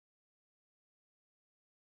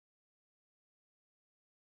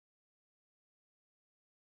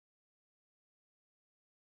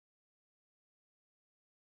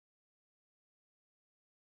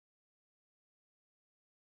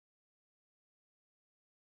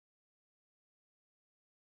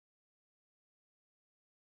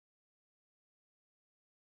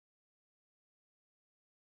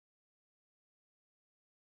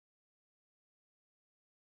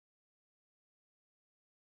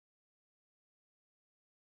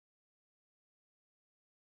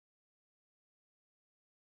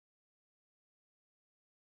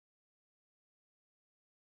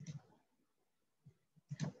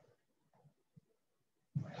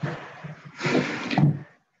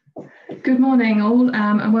Good morning all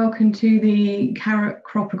and welcome to the Carrot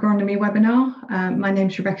Crop Agronomy webinar. My name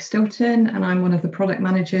is Rebecca Stilton and I'm one of the product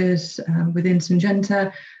managers within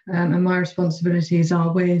Syngenta, and my responsibilities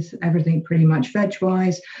are with everything pretty much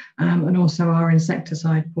veg-wise and also our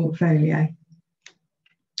insecticide portfolio.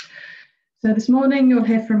 So this morning you'll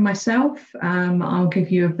hear from myself. I'll give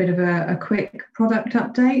you a bit of a quick product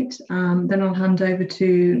update, then I'll hand over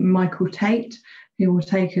to Michael Tait, who will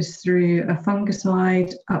take us through a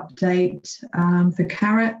fungicide update for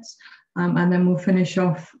carrots, and then we'll finish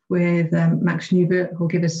off with Max Newbert, who will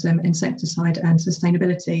give us some insecticide and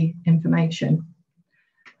sustainability information.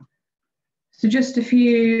 So just a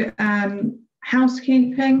few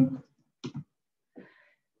housekeeping.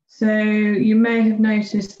 So you may have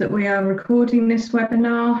noticed that we are recording this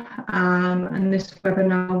webinar, and this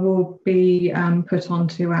webinar will be put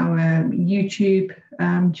onto our YouTube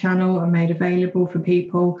channel and made available for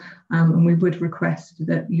people, and we would request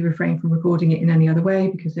that you refrain from recording it in any other way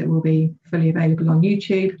because it will be fully available on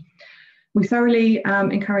YouTube. We thoroughly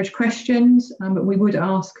encourage questions, but we would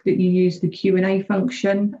ask that you use the Q&A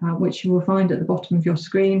function, which you will find at the bottom of your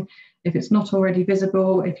screen. If it's not already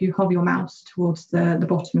visible, if you hover your mouse towards the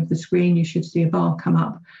bottom of the screen, you should see a bar come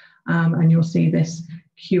up, and you'll see this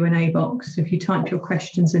Q&A box. If you type your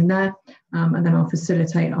questions in there, and then I'll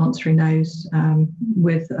facilitate answering those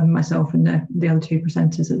with myself and the other two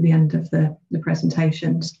presenters at the end of the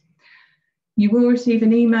presentations. You will receive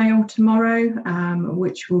an email tomorrow,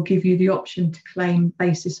 which will give you the option to claim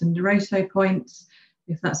basis and Deroso points,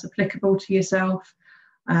 if that's applicable to yourself.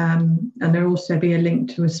 And there'll also be a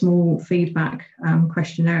link to a small feedback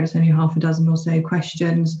questionnaire. It's only half a dozen or so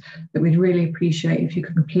questions that we'd really appreciate if you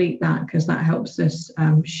could complete that, because that helps us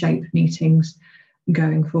shape meetings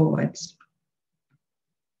going forwards.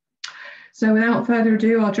 So without further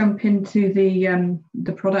ado, I'll jump into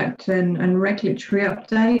the product and regulatory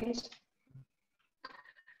update.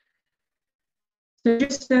 So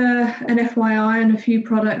just an FYI on a few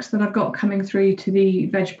products that I've got coming through to the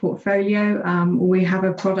veg portfolio. We have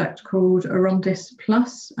a product called Arondis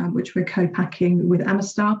Plus, which we're co-packing with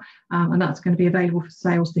Amistar, and that's going to be available for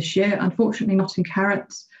sales this year. Unfortunately, not in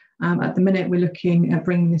carrots. At the minute, we're looking at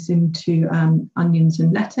bringing this into onions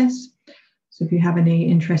and lettuce. So if you have any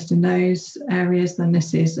interest in those areas, then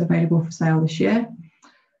this is available for sale this year.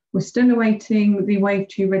 We're still awaiting the Wave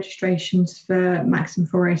 2 registrations for Maxim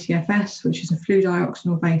 480FS, which is a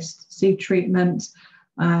fludioxonil-based seed treatment.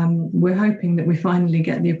 We're hoping that we finally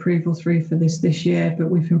get the approval through for this year, but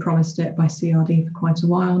we've been promised it by CRD for quite a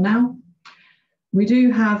while now. We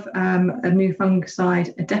do have a new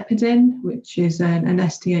fungicide, Adepidin, which is an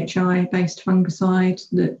SDHI-based fungicide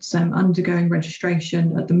that's undergoing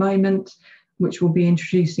registration at the moment, which we'll be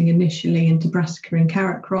introducing initially into brassica and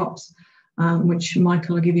carrot crops, which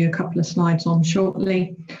Michael will give you a couple of slides on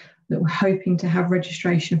shortly, that we're hoping to have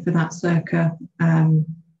registration for that circa,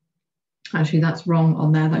 actually that's wrong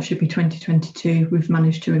on there, that should be 2022. We've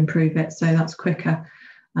managed to improve it, so that's quicker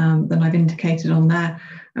than I've indicated on there.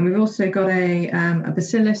 And we've also got a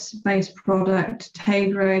bacillus-based product,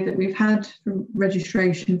 Tait, that we've had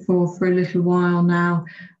registration for a little while now,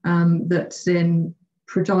 that's in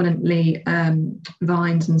predominantly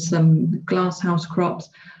vines and some glasshouse crops.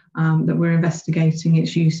 That we're investigating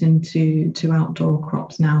its use into outdoor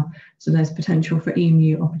crops now. So there's potential for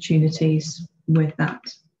EMU opportunities with that.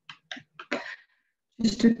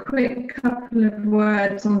 Just a quick couple of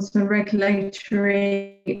words on some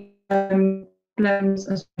regulatory problems,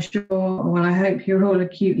 as I'm sure, well, I hope you're all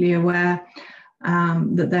acutely aware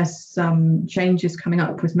that there's some changes coming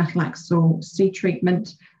up with metalaxyl seed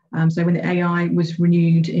treatment. So when the AI was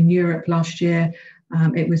renewed in Europe last year,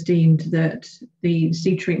 it was deemed that the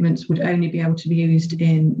seed treatments would only be able to be used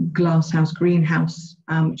in glasshouse greenhouse,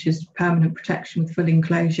 which is permanent protection with full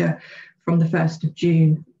enclosure, from the 1st of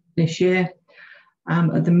June this year.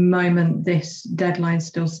 At the moment, this deadline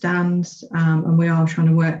still stands, and we are trying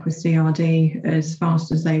to work with CRD as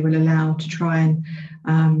fast as they will allow to try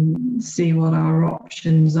and see what our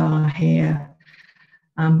options are here.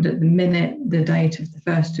 But at the minute, the date of the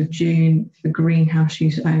 1st of June for greenhouse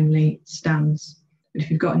use only stands. But if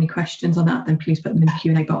you've got any questions on that, then please put them in the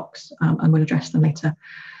Q&A box, and we'll address them later.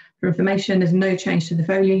 For information, there's no change to the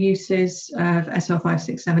foliar uses of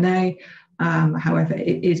SL567A. However,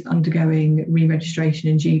 it is undergoing re-registration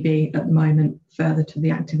in GB at the moment, further to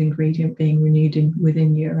the active ingredient being renewed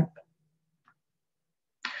within Europe.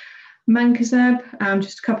 Mancozeb,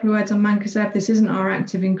 just a couple of words on Mancozeb. This isn't our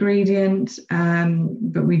active ingredient,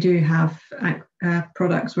 but we do have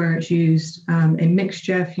products where it's used in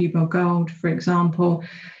mixture, Fubel Gold, for example.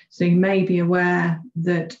 So you may be aware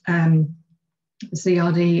that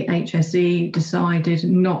CRD HSE decided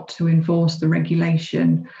not to enforce the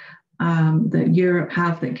regulation that Europe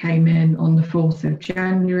have that came in on the 4th of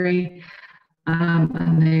January.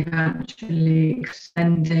 And they've actually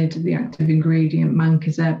extended the active ingredient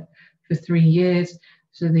mancozeb for 3 years.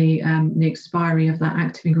 So the expiry of that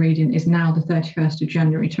active ingredient is now the 31st of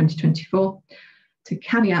January 2024. To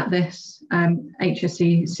caveat this,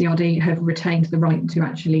 HSE CRD have retained the right to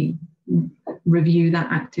actually review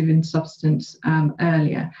that active in substance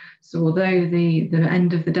earlier. So although the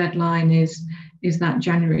end of the deadline is that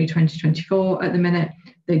January 2024, at the minute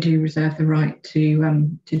they do reserve the right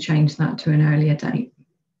to change that to an earlier date.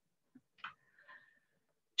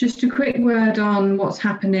 Just a quick word on what's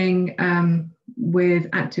happening with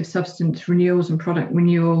active substance renewals and product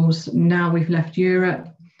renewals now we've left Europe.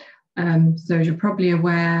 So as you're probably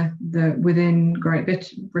aware that within Great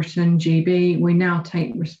Britain, GB, we now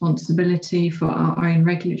take responsibility for our own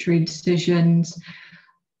regulatory decisions,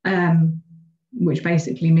 which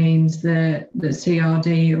basically means that the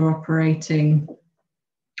CRD are operating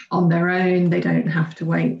on their own. They don't have to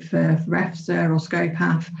wait for EFSA or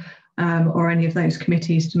SCOPAF or any of those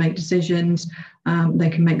committees to make decisions. They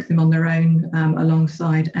can make them on their own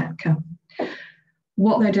alongside EPCA.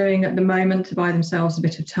 What they're doing at the moment to buy themselves a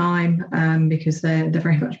bit of time, because they're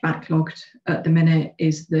very much backlogged at the minute,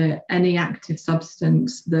 is that any active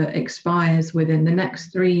substance that expires within the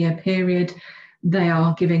next 3-year period, they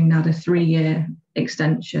are giving that a 3-year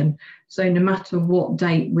extension. So no matter what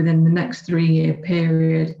date within the next 3-year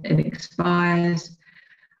period it expires,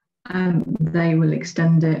 they will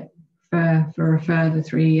extend it for a further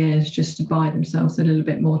 3 years just to buy themselves a little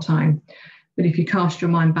bit more time. But if you cast your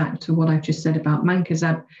mind back to what I've just said about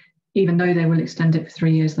mancozeb, even though they will extend it for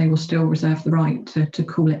 3 years, they will still reserve the right to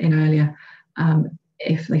call it in earlier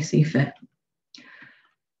if they see fit.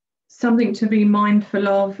 Something to be mindful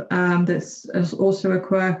of that's also a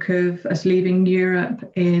quirk of us leaving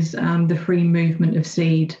Europe is the free movement of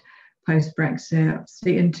seed post-Brexit.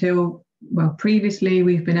 See, until, well, previously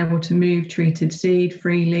we've been able to move treated seed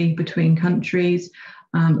freely between countries.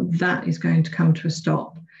 That is going to come to a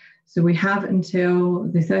stop. So we have until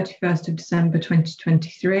the 31st of December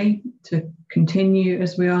 2023 to continue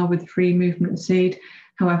as we are with free movement of seed.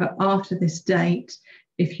 However, after this date,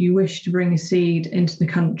 if you wish to bring a seed into the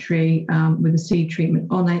country with a seed treatment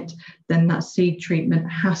on it, then that seed treatment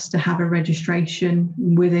has to have a registration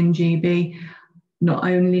within GB, not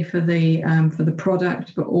only for the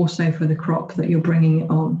product, but also for the crop that you're bringing it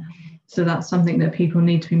on. So that's something that people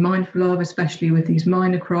need to be mindful of, especially with these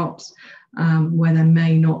minor crops, where there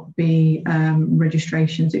may not be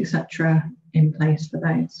registrations, etc., in place for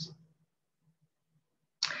those.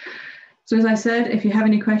 So as I said, if you have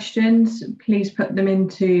any questions, please put them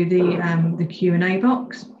into the Q&A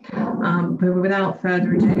box. But without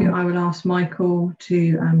further ado, I will ask Michael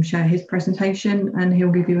to share his presentation, and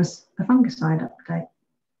he'll give you a fungicide update.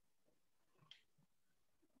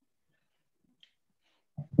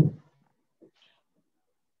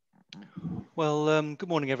 Well, good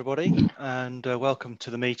morning, everybody, and welcome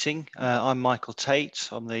to the meeting. I'm Michael Tait.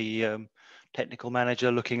 I'm the technical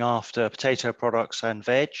manager looking after potato products and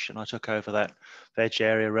veg, and I took over that veg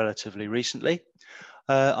area relatively recently.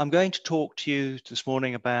 I'm going to talk to you this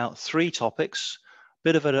morning about 3 topics, a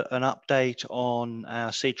bit of an update on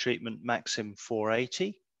our seed treatment Maxim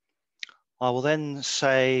 480. I will then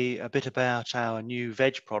say a bit about our new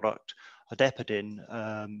veg product,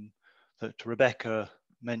 Adepidin, that Rebecca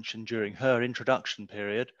mentioned during her introduction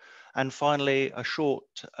period, and finally a short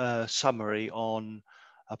summary on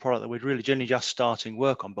a product that we're really generally just starting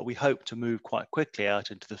work on, but we hope to move quite quickly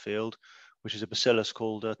out into the field, which is a bacillus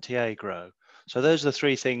called Tait. So those are the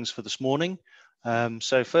 3 things for this morning.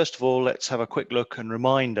 So first of all, let's have a quick look and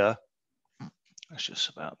reminder. That's just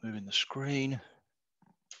about moving the screen.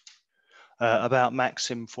 About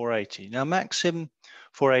Maxim 480. Now, Maxim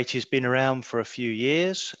 480 has been around for a few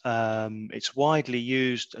years. It's widely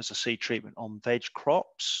used as a seed treatment on veg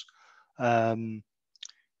crops.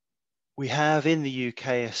 We have in the UK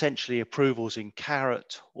essentially approvals in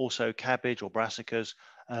carrot, also cabbage or brassicas,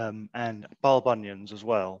 and bulb onions as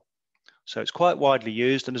well. So it's quite widely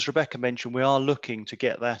used, and as Rebecca mentioned, we are looking to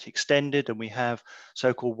get that extended, and we have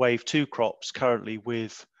so-called wave 2 crops currently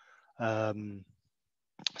with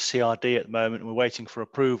CRD at the moment, and we're waiting for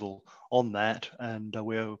approval on that, and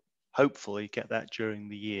we'll hopefully get that during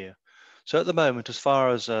the year. So at the moment, as far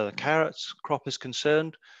as the carrots crop is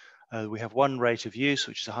concerned, we have 1 rate of use,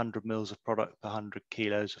 which is 100 mils of product per 100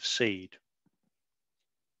 kilos of seed.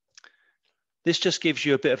 This just gives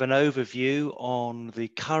you a bit of an overview on the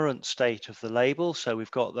current state of the label. So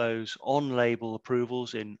we've got those on-label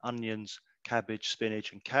approvals in onions, cabbage,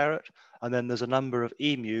 spinach and carrot. And then there's a number of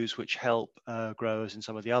emus which help growers in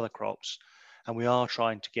some of the other crops. And we are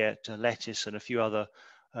trying to get lettuce and a few other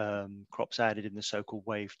crops added in the so-called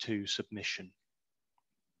Wave 2 submission.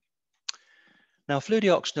 Now,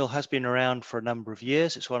 fludioxonil has been around for a number of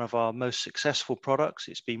years. It's one of our most successful products.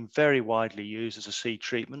 It's been very widely used as a seed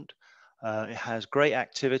treatment. It has great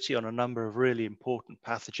activity on a number of really important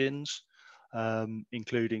pathogens,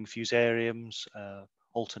 including fusariums,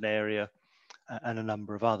 alternaria, and a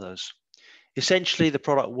number of others. Essentially, the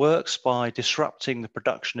product works by disrupting the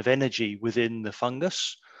production of energy within the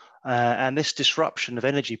fungus. And this disruption of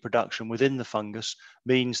energy production within the fungus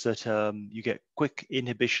means that you get quick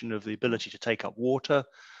inhibition of the ability to take up water.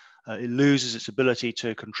 It loses its ability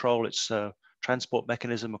to control its transport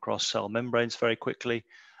mechanism across cell membranes very quickly,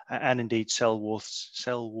 and indeed cell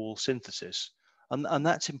wall synthesis. And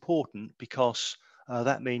that's important because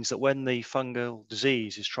that means that when the fungal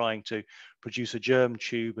disease is trying to produce a germ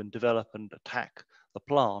tube and develop and attack the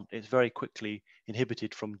plant, it's very quickly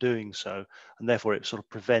inhibited from doing so, and therefore it sort of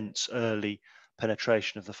prevents early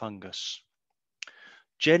penetration of the fungus.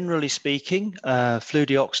 Generally speaking,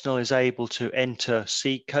 fludioxonil is able to enter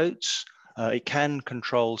seed coats. It can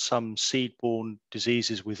control some seed-borne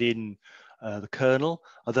diseases within the kernel,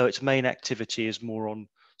 although its main activity is more on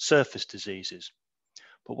surface diseases.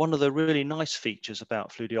 But one of the really nice features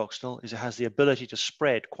about fludioxonil is it has the ability to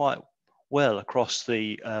spread quite well across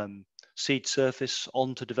the seed surface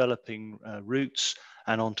onto developing roots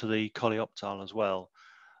and onto the coleoptile as well.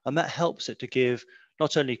 And that helps it to give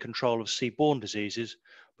not only control of seed-borne diseases,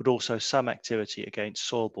 but also some activity against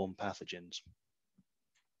soil-borne pathogens.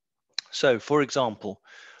 So, for example,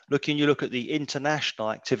 you look at the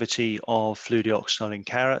international activity of fludioxonil in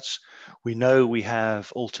carrots. We know we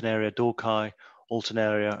have Alternaria dorkai,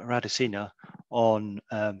 Alternaria radicina on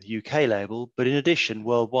the UK label, but in addition,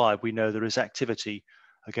 worldwide, we know there is activity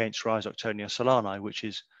against Rhizoctonia solani, which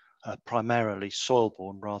is primarily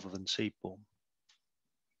soil-borne rather than seed-borne.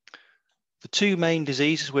 The two main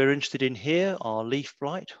diseases we're interested in here are leaf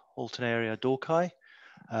blight, Alternaria dorkai,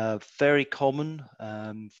 very common,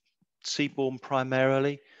 seed-borne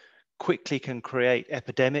primarily, quickly can create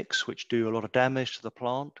epidemics which do a lot of damage to the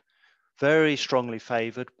plant, very strongly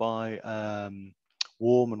favoured by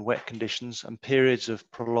warm and wet conditions and periods of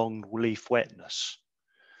prolonged leaf wetness.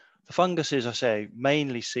 The fungus is, I say,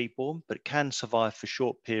 mainly seed-borne, but it can survive for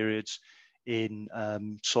short periods in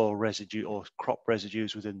soil residue or crop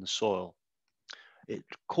residues within the soil. It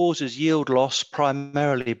causes yield loss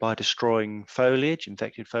primarily by destroying foliage,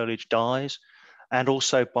 infected foliage dies, and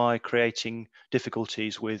also by creating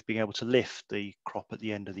difficulties with being able to lift the crop at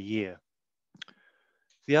the end of the year.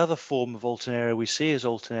 The other form of Alternaria we see is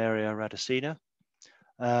Alternaria radicina.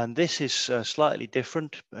 And this is slightly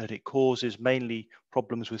different, but it causes mainly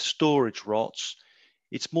problems with storage rots.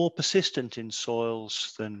 It's more persistent in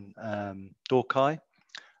soils than dorkai,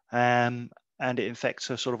 and it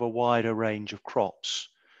infects a sort of a wider range of crops.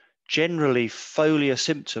 Generally, foliar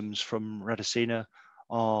symptoms from radicina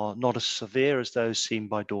are not as severe as those seen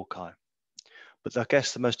by dorkai. But I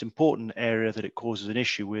guess the most important area that it causes an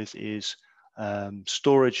issue with is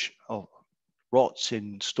storage of rots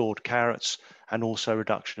in stored carrots and also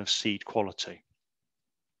reduction of seed quality.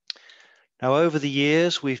 Now, over the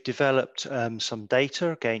years, we've developed some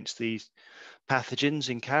data against these pathogens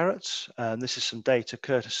in carrots. This is some data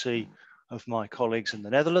courtesy of my colleagues in the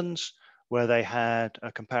Netherlands, where they had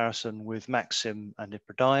a comparison with Maxim and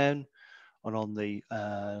Iprodione. And on the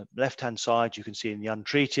left-hand side, you can see in the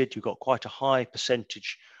untreated, you've got quite a high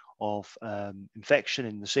percentage of infection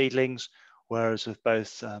in the seedlings, whereas with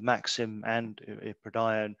both Maxim and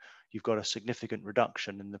Iprodione, you've got a significant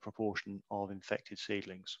reduction in the proportion of infected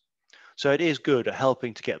seedlings. So it is good at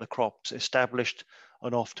helping to get the crops established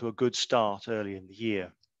and off to a good start early in the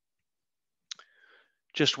year.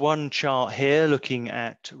 Just one chart here looking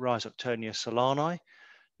at Rhizoctonia solani.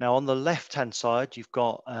 Now on the left-hand side, you've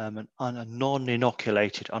got a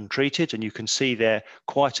non-inoculated untreated, and you can see there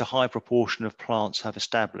quite a high proportion of plants have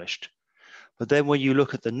established. But then when you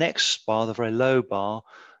look at the next bar, the very low bar,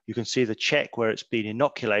 you can see the check where it's been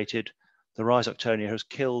inoculated. The Rhizoctonia has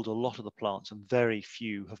killed a lot of the plants and very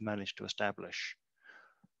few have managed to establish.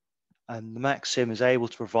 And the Maxim is able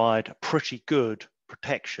to provide a pretty good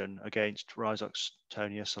protection against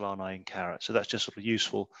Rhizoctonia solani in carrots. So that's just sort of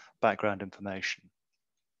useful background information.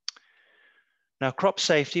 Now, crop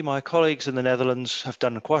safety, my colleagues in the Netherlands have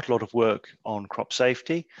done quite a lot of work on crop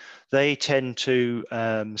safety. They tend to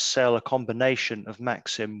sell a combination of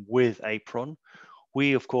Maxim with Apron.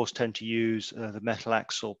 We, of course, tend to use the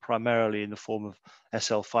metalaxyl primarily in the form of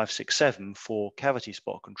SL567 for cavity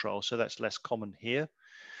spot control, so that's less common here.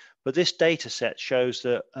 But this data set shows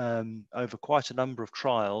that over quite a number of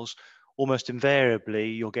trials, almost invariably,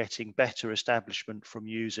 you're getting better establishment from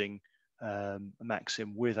using a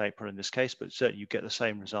Maxim with April in this case, but certainly you get the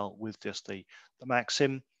same result with just the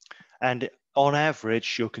Maxim. And on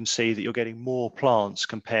average, you can see that you're getting more plants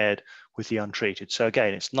compared with the untreated. So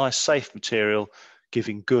again, it's nice, safe material,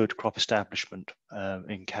 giving good crop establishment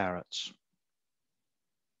in carrots.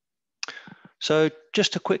 So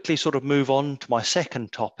just to quickly sort of move on to my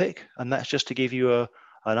second topic, and that's just to give you an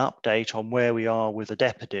update on where we are with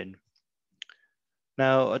adepidine.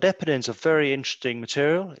 Now, adepidine is a very interesting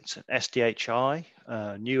material. It's an SDHI,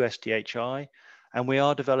 new SDHI, and we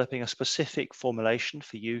are developing a specific formulation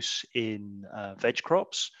for use in veg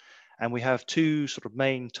crops. And we have two sort of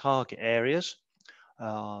main target areas.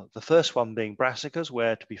 The first one being brassicas,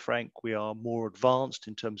 where, to be frank, we are more advanced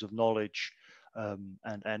in terms of knowledge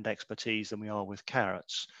and expertise than we are with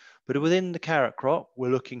carrots. But within the carrot crop, we're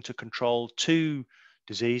looking to control two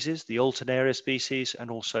diseases, the Alternaria species and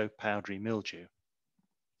also powdery mildew.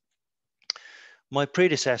 My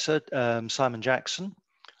predecessor, Simon Jackson,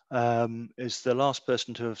 is the last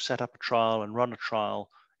person to have set up a trial and run a trial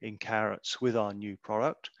in carrots with our new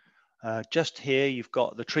product. Just here, you've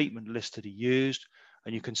got the treatment list that he used,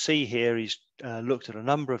 and you can see here he's looked at a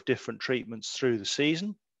number of different treatments through the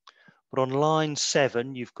season. But on line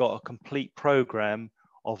 7, you've got a complete program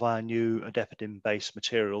of our new adepidine-based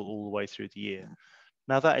material all the way through the year.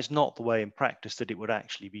 Now, that is not the way in practice that it would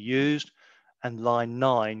actually be used. And line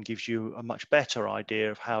 9 gives you a much better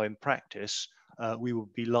idea of how in practice we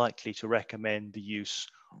would be likely to recommend the use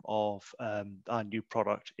of our new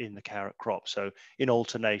product in the carrot crop. So in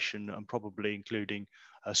alternation and probably including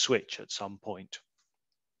a switch at some point.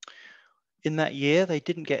 In that year, they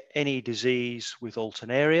didn't get any disease with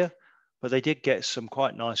Alternaria, but they did get some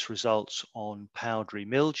quite nice results on powdery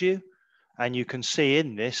mildew. And you can see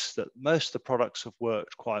in this that most of the products have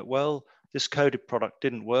worked quite well. This coded product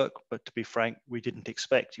didn't work, but to be frank, we didn't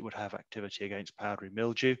expect it would have activity against powdery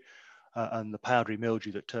mildew. And the powdery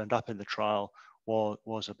mildew that turned up in the trial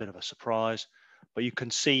was a bit of a surprise. But you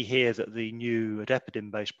can see here that the new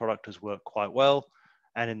adepidine-based product has worked quite well.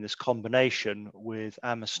 And in this combination with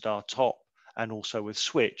Amistar Top and also with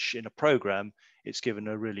Switch in a program, it's given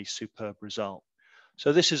a really superb result.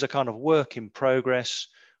 So this is a kind of work in progress,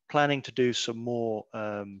 planning to do some more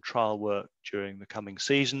trial work during the coming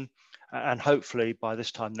season. And hopefully by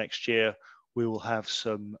this time next year, we will have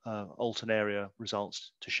some Alternaria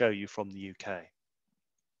results to show you from the UK.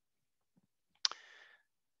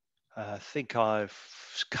 I think I've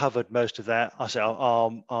covered most of that. I say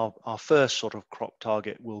our first sort of crop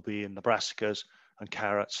target will be in the brassicas and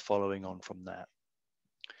carrots following on from that.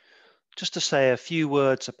 Just to say a few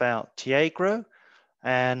words about Tiagro.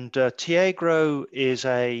 And Tiagro is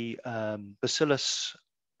a bacillus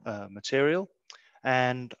material.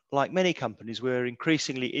 And like many companies, we're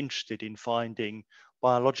increasingly interested in finding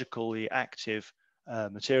biologically active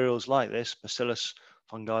materials like this, bacillus,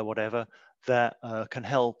 fungi, whatever, that can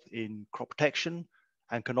help in crop protection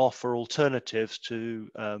and can offer alternatives to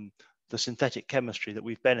the synthetic chemistry that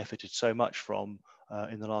we've benefited so much from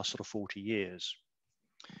in the last sort of 40 years.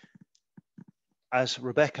 As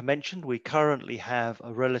Rebecca mentioned, we currently have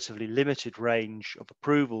a relatively limited range of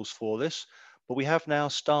approvals for this, but we have now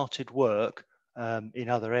started work in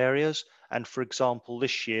other areas. And for example,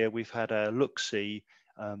 this year we've had a look-see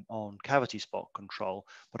on cavity spot control,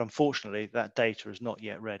 but unfortunately that data is not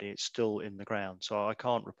yet ready. It's still in the ground, so I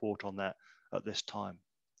can't report on that at this time.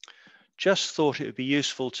 Just thought it would be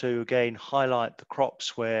useful to again highlight the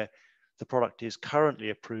crops where the product is currently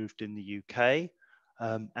approved in the UK,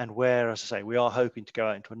 and where, as I say, we are hoping to go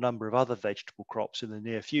out into a number of other vegetable crops in the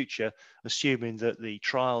near future, assuming that the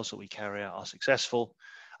trials that we carry out are successful.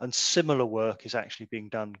 And similar work is actually being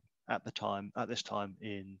done at this time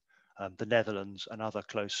in the Netherlands and other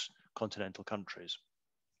close continental countries.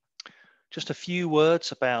 Just a few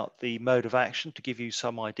words about the mode of action to give you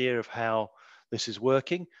some idea of how this is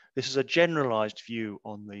working. This is a generalized view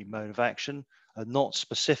on the mode of action, not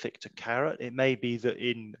specific to carrot. It may be that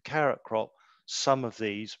in the carrot crop, some of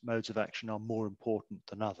these modes of action are more important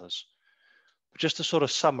than others. But just to sort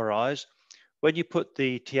of summarize, when you put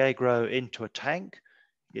the Tiagro into a tank,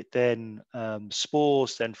 it then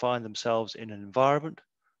spores then find themselves in an environment,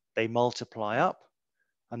 they multiply up,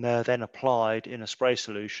 and they're then applied in a spray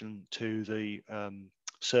solution to the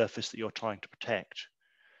surface that you're trying to protect.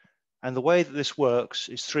 And the way that this works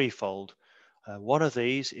is threefold. One of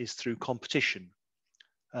these is through competition.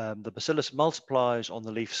 The bacillus multiplies on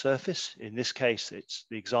the leaf surface. In this case,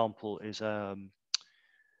 the example is a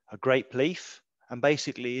grape leaf, and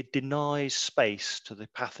basically it denies space to the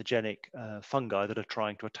pathogenic fungi that are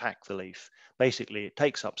trying to attack the leaf. Basically, it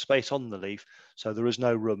takes up space on the leaf, so there is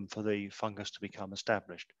no room for the fungus to become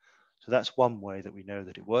established. So that's one way that we know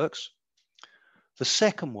that it works. The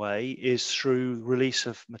second way is through release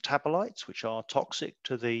of metabolites, which are toxic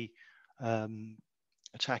to the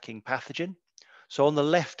attacking pathogen. So on the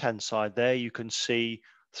left-hand side there, you can see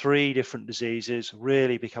 3 different diseases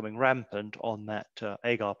really becoming rampant on that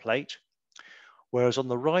agar plate. Whereas on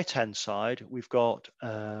the right-hand side, we've got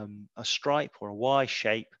a stripe or a Y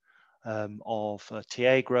shape of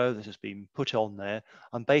TA grow that has been put on there.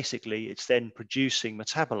 And basically, it's then producing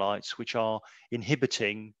metabolites which are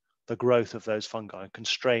inhibiting the growth of those fungi and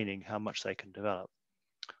constraining how much they can develop.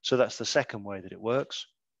 So that's the second way that it works.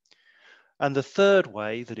 And the third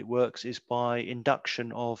way that it works is by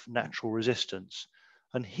induction of natural resistance.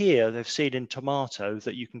 And here they've seen in tomato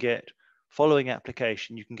that you can get, following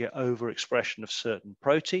application, you can get overexpression of certain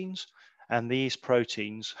proteins, and these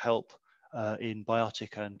proteins help in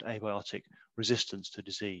biotic and abiotic resistance to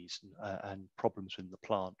disease and problems in the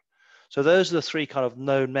plant. So those are the 3 kind of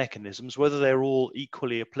known mechanisms. Whether they're all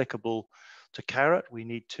equally applicable to carrot, we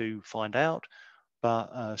need to find out,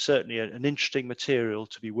 but certainly an interesting material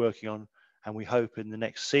to be working on, and we hope in the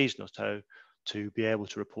next season or so to be able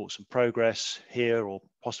to report some progress here or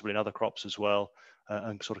possibly in other crops as well,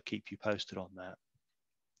 and sort of keep you posted on that.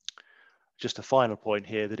 Just a final point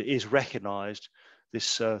here, that it is recognised,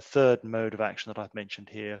 this third mode of action that I've mentioned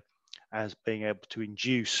here, as being able to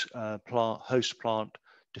induce host plant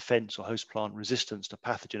defence or host plant resistance to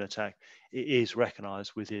pathogen attack. It is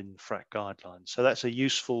recognised within FRAC guidelines. So that's a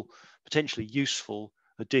useful, potentially useful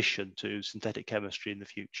addition to synthetic chemistry in the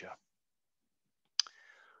future.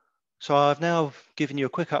 So I've now given you a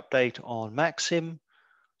quick update on Maxim,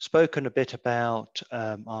 spoken a bit about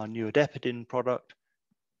our new Adepidin product,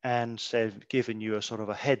 and given you a sort of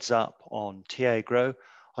a heads up on TA Grow.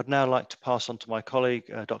 I'd now like to pass on to my colleague,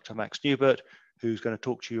 Dr. Max Newbert, who's going to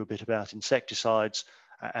talk to you a bit about insecticides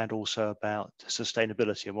and also about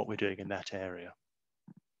sustainability and what we're doing in that area.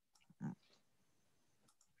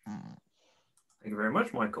 Thank you very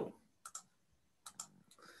much, Michael.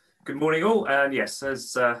 Good morning all, and yes,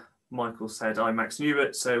 as Michael said, I'm Max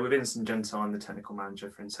Newbert. So within Syngenta, I'm the technical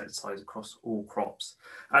manager for insecticides across all crops.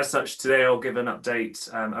 As such, today I'll give an update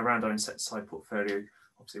around our insecticide portfolio,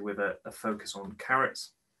 obviously with a focus on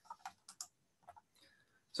carrots.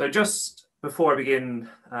 So just before I begin,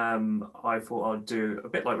 I thought I'd do a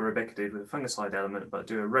bit like Rebecca did with the fungicide element, but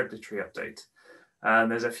do a regulatory update.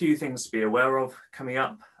 There's a few things to be aware of coming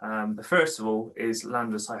up. The first of all is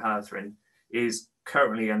lambda-cyhalothrin is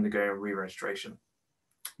currently undergoing re-registration.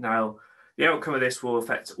 Now, the outcome of this will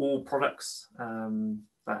affect all products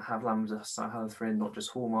that have lambda-cyhalothrin, not just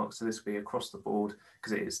hallmarks. So this will be across the board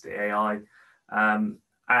because it is the AI.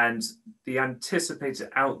 And the anticipated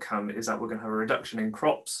outcome is that we're going to have a reduction in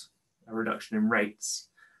crops, a reduction in rates,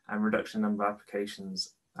 and reduction in number of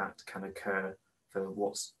applications that can occur for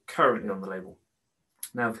what's currently on the label.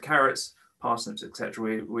 Now, for carrots, parsnips,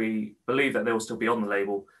 etc., we believe that they will still be on the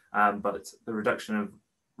label, but the reduction of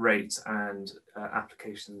rates and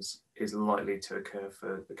applications is likely to occur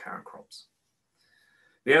for the carrot crops.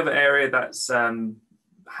 The other area that's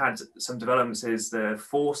had some developments is the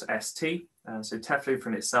Force ST. So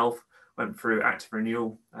tefluphenone itself went through active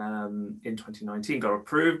renewal in 2019, got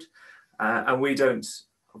approved, and we don't,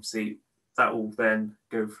 obviously, that will then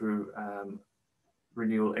go through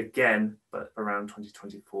renewal again, but around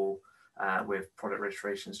 2024, with product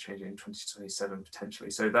registrations changing in 2027 potentially.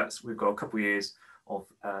 So that's, we've got a couple of years of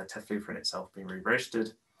tefluphenone itself being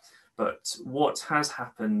re-registered. But what has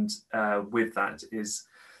happened with that is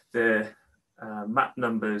the map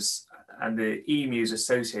numbers and the EMUs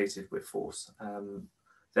associated with Force.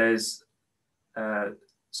 There's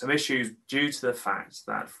some issues due to the fact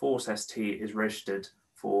that Force ST is registered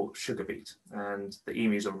for sugar beet, and the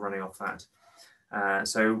EMUs are running off that.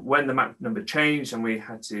 So when the map number changed and we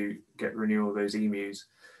had to get renewal of those EMUs,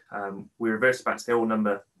 we reversed back to the old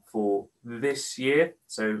number for this year.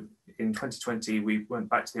 So in 2020, we went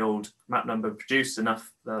back to the old map number, produced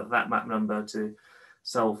enough that map number to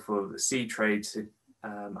sell for the seed trade to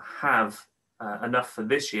have enough for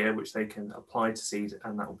this year, which they can apply to seed,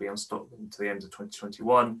 and that will be on stock until the end of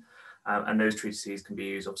 2021. And those treated seeds can be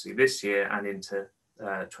used obviously this year and into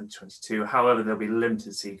 2022. However, there'll be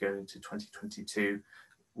limited seed going into 2022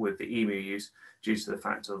 with the EMU use due to the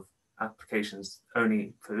fact of applications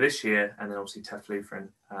only for this year, and then obviously tefluphenone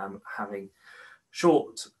having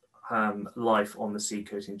short life on the seed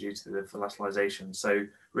coating due to the volatilization. So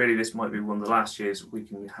really this might be one of the last years we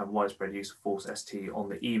can have widespread use of Force ST on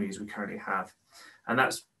the EMUs we currently have. And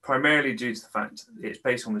that's primarily due to the fact it's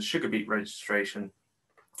based on the sugar beet registration,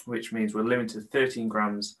 which means we're limited to 13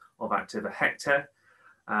 grams of active a hectare.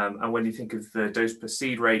 And when you think of the dose per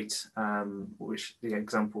seed rate, which the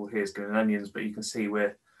example here is going onions, but you can see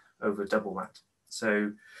we're over double that.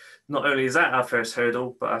 So not only is that our first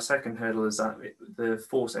hurdle, but our second hurdle is that the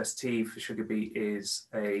Force ST for sugar beet is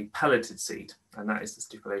a pelleted seed, and that is the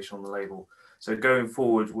stipulation on the label. So going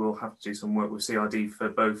forward, we'll have to do some work with CRD for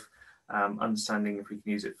both understanding if we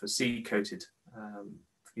can use it for seed coated,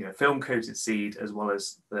 film coated seed, as well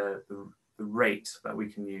as the rate that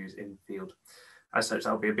we can use in field. As such,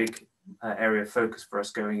 that'll be a big area of focus for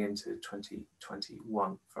us going into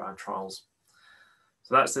 2021 for our trials.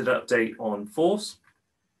 So that's the update on Force.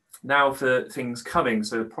 Now for things coming,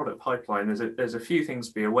 so the product pipeline, there's a few things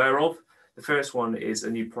to be aware of. The first one is a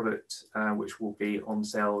new product which will be on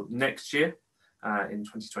sale next year in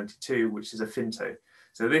 2022, which is a Finto.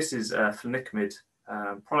 So this is a flunicimid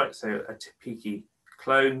product, so a Topeki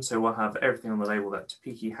clone. So we'll have everything on the label that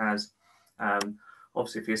Topeki has.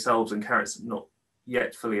 Obviously for yourselves and carrots, not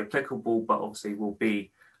yet fully applicable, but obviously will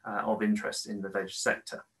be of interest in the veg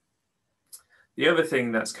sector. The other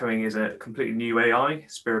thing that's coming is a completely new AI,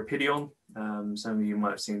 Spiripidion. Some of you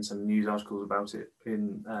might have seen some news articles about it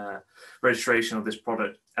in registration of this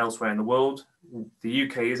product elsewhere in the world. The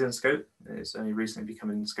UK is in scope. It's only recently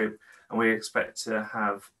become in scope, and we expect to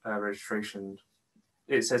have registration.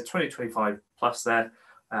 It says 2025 plus there.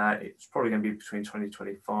 It's probably going to be between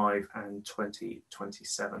 2025 and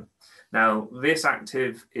 2027. Now, this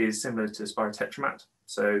active is similar to spirotetramat,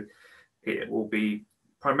 so it will be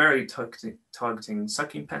primarily targeting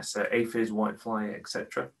sucking pests, so aphids, whitefly,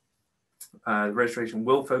 etc. The registration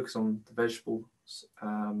will focus on the vegetables,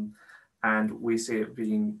 and we see it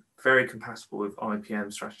being very compatible with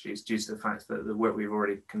IPM strategies due to the fact that the work we've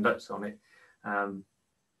already conducted on it,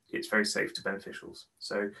 it's very safe to beneficials.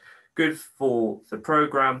 So good for the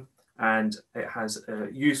program, and it has a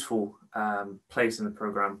useful place in the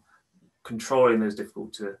program, controlling those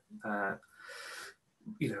difficult to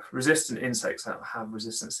resistant insects that have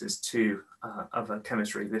resistances to other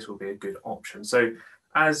chemistry. This will be a good option. So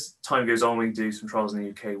as time goes on, we do some trials in the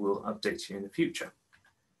UK, we'll update you in the future.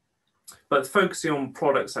 But focusing on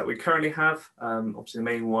products that we currently have, obviously the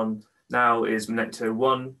main one now is Manecto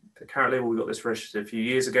 1, the carrot label. We got this registered a few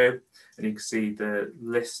years ago, and you can see the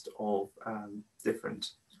list of different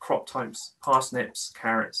crop types: parsnips,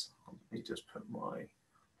 carrots. Let me just put my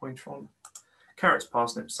pointer on. Carrots,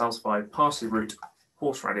 parsnips, salsify, parsley root,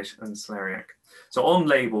 horseradish, and celeriac. So on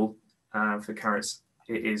label for carrots,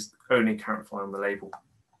 it is only carrot fly on the label.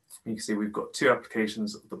 You can see we've got 2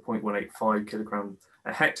 applications of the 0.185 kilogram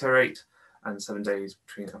a hectare rate, and 7 days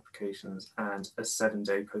between applications, and a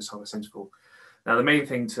 7-day post-harvest interval. Now, the main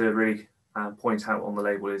thing to really point out on the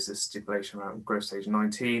label is this stipulation around growth stage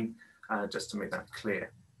 19, just to make that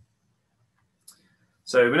clear.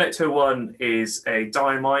 So Manecto 1 is a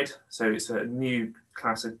diamide, so it's a new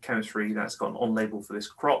class of chemistry that's gone on label for this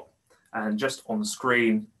crop. And just on the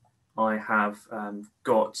screen, I have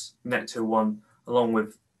got Manecto 1 along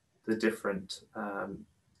with the different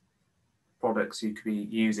products you could be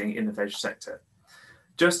using in the veg sector.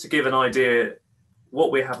 Just to give an idea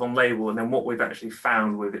what we have on label and then what we've actually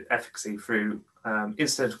found with efficacy through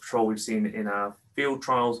incidental control we've seen in our field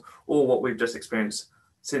trials, or what we've just experienced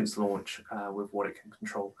since launch with what it can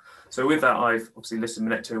control. So with that, I've obviously listed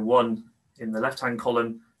Manecto 1 in the left-hand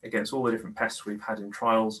column against all the different pests we've had in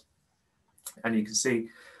trials. And you can see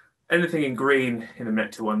anything in green in the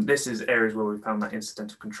Manecto 1, this is areas where we found that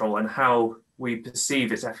incidental control and how we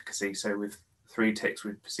perceive its efficacy. So with 3 ticks,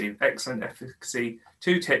 we'd perceive excellent efficacy,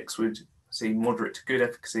 2 ticks, we'd see moderate to good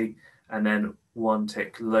efficacy, and then 1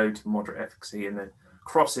 tick, low to moderate efficacy, and then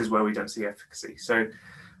crosses where we don't see efficacy. So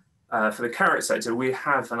for the carrot sector, we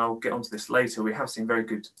have, and I'll get onto this later, we have seen very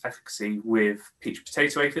good efficacy with peach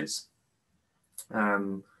potato aphids.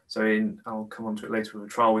 I'll come on to it later with a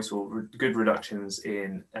trial. We saw good reductions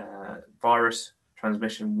in virus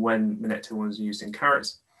transmission when Manecto 1 was used in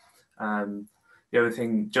carrots. The other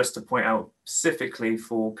thing, just to point out specifically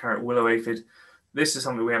for carrot willow aphid, this is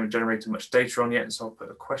something we haven't generated much data on yet, so I'll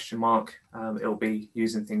put a question mark. It'll be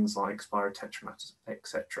using things like spirotetramat,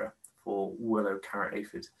 etc., for willow carrot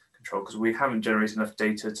aphid control, because we haven't generated enough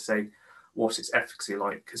data to say what its efficacy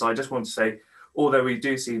like. Because I just want to say, although we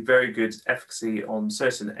do see very good efficacy on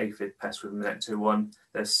certain aphid pests with Manecto 1,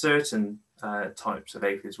 there's certain types of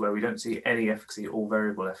aphids where we don't see any efficacy or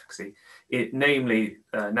variable efficacy. Namely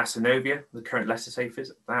Nasonovia, the current lettuce aphid,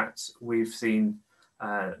 that we've seen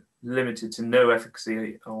limited to no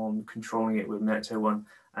efficacy on controlling it with Manecto 1,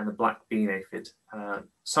 and the black bean aphid.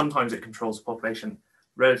 Sometimes it controls the population,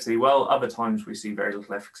 relatively well. Other times we see very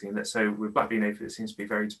little efficacy in it. So with black bean aphid, it seems to be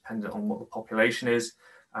very dependent on what the population is,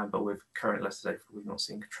 but with current lesser aphid, we've not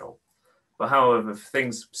seen control. But however, for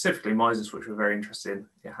things specifically mysis, which we're very interested in,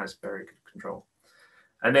 it has very good control.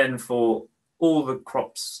 And then for all the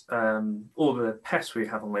crops, all the pests we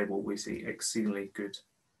have on label, we see exceedingly good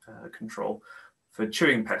control. For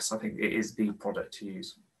chewing pests, I think it is the product to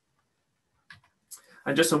use.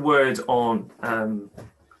 And just a word on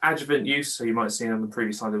adjuvant use. So you might have seen on the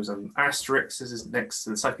previous slide, there was an asterisk. This is next to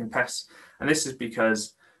the sucking pests. And this is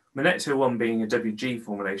because Monecto-1 being a WG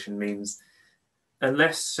formulation means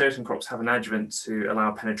unless certain crops have an adjuvant to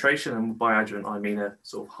allow penetration, and by adjuvant I mean a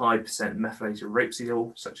sort of high percent methylated rapeseed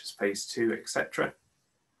oil, such as phase 2, etc.,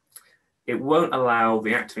 it won't allow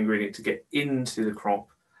the active ingredient to get into the crop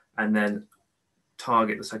and then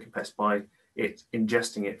target the sucking pest by it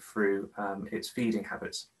ingesting it through its feeding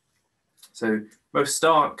habits. So most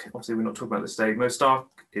stark, obviously we're not talking about this today, most stark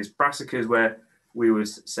is brassicas, where we would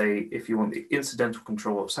say if you want the incidental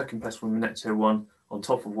control of sucking pest from Monecto-1 on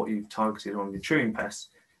top of what you've targeted on your chewing pests,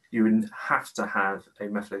 you would have to have a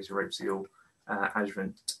methylated rapeseed oil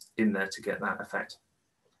adjuvant in there to get that effect.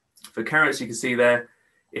 For carrots, you can see there,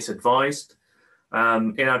 it's advised.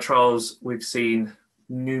 In our trials, we've seen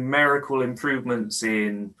numerical improvements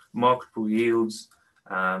in marketable yields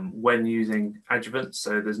when using adjuvants,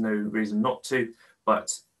 so there's no reason not to,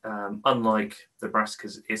 but unlike the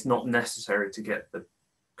brassicas, it's not necessary to get the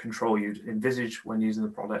control you'd envisage when using the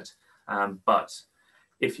product, but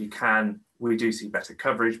if you can, we do see better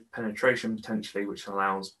coverage, penetration potentially, which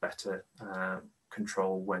allows better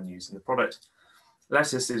control when using the product.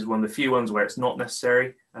 Lettuce is one of the few ones where it's not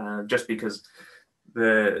necessary, just because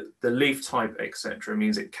the leaf type, etc.,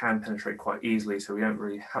 means it can penetrate quite easily. So we don't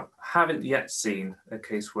really haven't yet seen a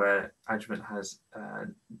case where adjuvant has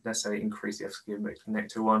necessarily increased the efficacy of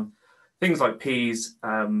Monecto-1. Things like peas,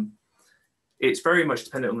 it's very much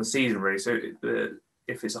dependent on the season, really. So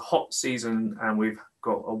if it's a hot season and we've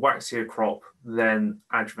got a waxier crop, then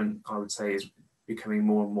adjuvant, I would say, is becoming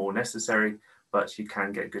more and more necessary, but you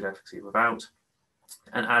can get good efficacy without.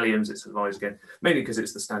 And alliums, it's advised again, mainly because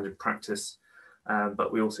it's the standard practice,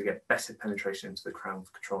 but we also get better penetration into the crown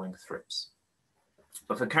for controlling thrips.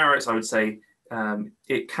 But for carrots, I would say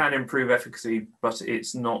it can improve efficacy, but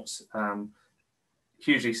it's not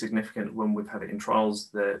hugely significant when we've had it in trials,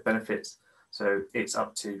 the benefits. So it's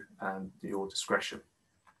up to your discretion.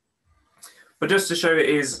 But just to show it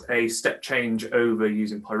is a step change over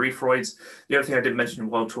using pyrethroids. The other thing I did mention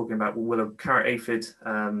while talking about willow carrot aphid,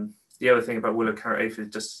 the other thing about willow carrot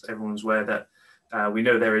aphid, just so everyone's aware that we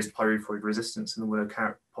know there is pyrethroid resistance in the willow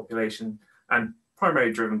carrot population, and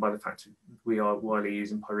primarily driven by the fact that we are widely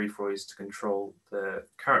using pyrethroids to control the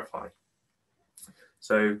carrot fly.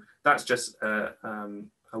 So that's just a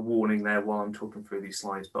warning there while I'm talking through these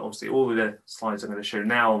slides. But obviously all of the slides I'm going to show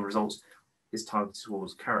now on results is targeted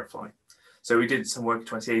towards carrot fly. So we did some work in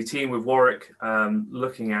 2018 with Warwick,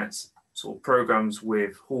 looking at sort of programs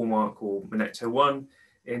with Hallmark or Monecto-1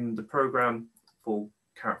 in the program for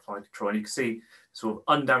carrot fly control. And you can see sort of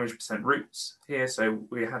undamaged percent roots here. So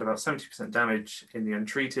we had about 70% damage in the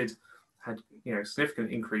untreated, had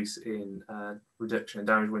significant increase in reduction in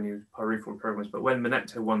damage when you use pyrethroid programs. But when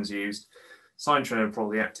Monecto-1's used,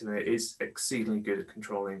 cyanotronic, the active in it, is exceedingly good at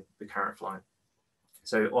controlling the carrot fly.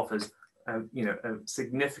 So it offers a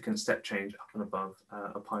significant step change up and above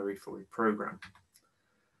a pyrethroid program.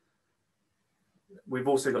 We've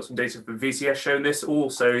also got some data from VCS showing this.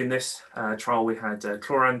 Also in this trial, we had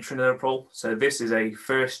chlorantraniliprole. So this is a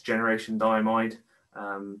first generation diamide,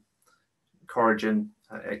 Coragen,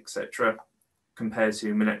 etc., compared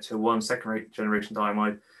to Monecto-1 second generation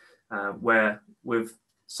diamide, where with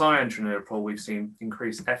cyanotroniliprole, we've seen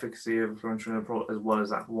increased efficacy of chlorantraniliprole as well as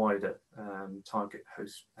that wider target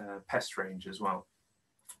host pest range as well.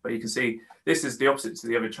 But you can see this is the opposite to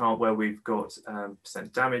the other chart where we've got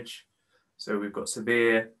percent damage. So we've got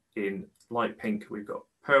severe in light pink, we've got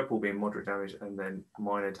purple being moderate damage, and then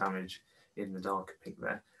minor damage in the darker pink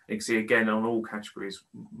there. And you can see again on all categories,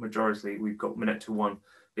 majority we've got Monecto-1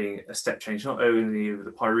 being a step change, not only over the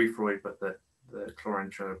pyrethroid, but the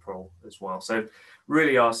chlorantraniliprole as well. So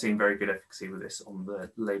really are seeing very good efficacy with this on the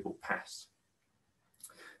labeled pests.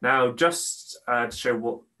 Now, just to show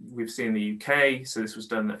what we've seen in the UK, so this was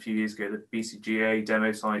done a few years ago, the BCGA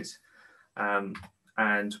demo site,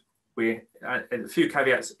 and we a few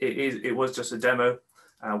caveats. It was just a demo.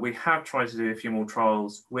 We have tried to do a few more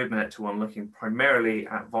trials with Monecto-1 looking primarily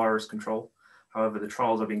at virus control. However, the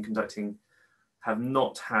trials I've been conducting have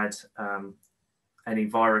not had any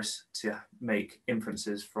virus to make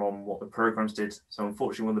inferences from what the programs did. So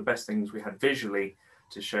unfortunately, one of the best things we had visually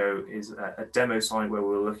to show is a demo site where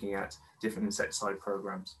we're looking at different insecticide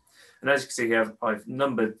programs. And as you can see here, I've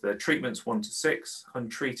numbered the treatments 1 to 6,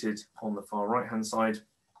 untreated on the far right-hand side.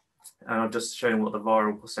 And I've just shown what the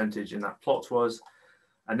viral percentage in that plot was.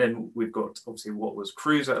 And then we've got obviously what was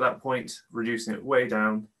cruiser at that point, reducing it way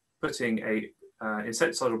down, putting a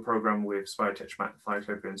insecticidal program with spirotetramat,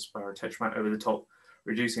 thiacloprid and spirotetramat over the top,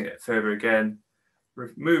 reducing it further again,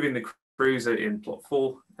 removing the cruiser in plot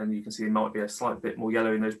 4, and you can see it might be a slight bit more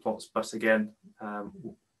yellow in those plots, but again,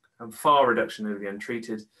 a far reduction of the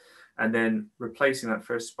untreated, and then replacing that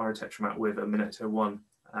first spirotetramat with a Minetto 1.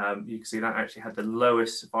 You can see that actually had the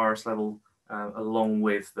lowest virus level along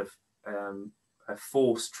with the a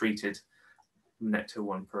force-treated Minetto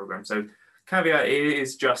 1 program. So caveat, it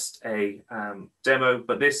is just a demo,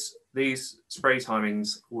 but these spray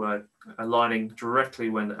timings were aligning directly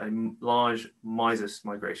when a large mysis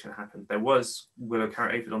migration happened. There was willow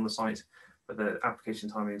carrot aphid on the site, but the application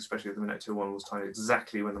timing, especially with the Minetto 1, was timed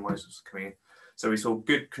exactly when the mysis was coming in. So we saw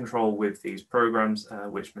good control with these programs,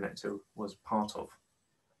 which Minetto was part of.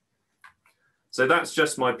 So that's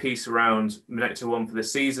just my piece around Minetto 1 for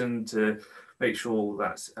this season, to make sure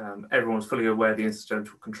that everyone's fully aware of the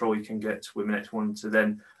incidental control you can get with Minetto 1, to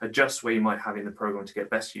then adjust where you might have in the program to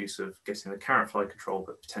get best use of getting the carrot fly control,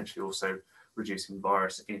 but potentially also reducing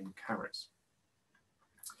virus in carrots.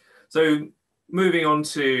 So moving on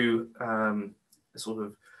to sort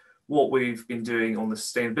of what we've been doing on the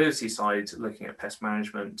sustainability side, looking at pest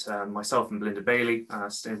management. Myself and Belinda Bailey,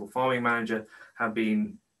 Sustainable Farming Manager, have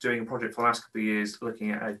been doing a project for the last couple of years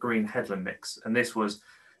looking at a green headland mix. And this was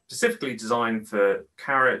specifically designed for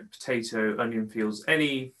carrot, potato, onion fields,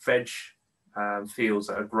 any veg fields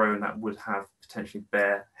that are grown that would have potentially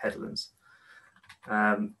bare headlands.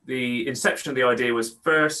 The inception of the idea was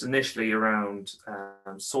first initially around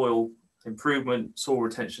soil improvement, soil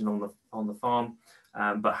retention on the farm,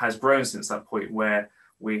 but has grown since that point, where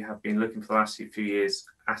we have been looking for the last few years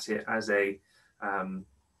at it as a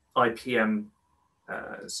IPM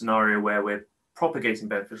scenario where we're propagating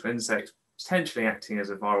beneficial insects, potentially acting as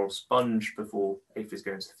a viral sponge before aphids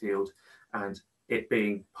go into the field, and it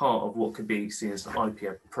being part of what could be seen as an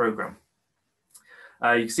IPM program.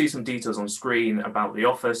 You can see some details on screen about the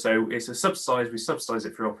offer. So it's a subsidised, we subsidise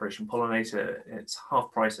it through Operation Pollinator. It's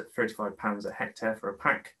half price at £35 a hectare for a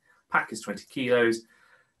pack. Pack is 20 kilos,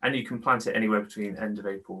 and you can plant it anywhere between end of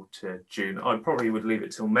April to June. I probably would leave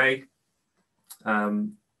it till May,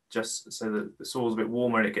 just so that the soil's a bit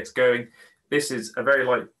warmer and it gets going. This is a very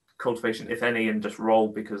light cultivation, if any, and just roll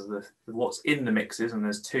because of what's in the mixes, and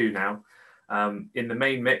there's 2 now. In the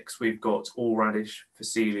main mix, we've got all radish,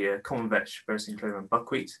 phacelia, common vetch, bursting clover, and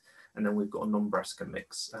buckwheat, and then we've got a non-brassica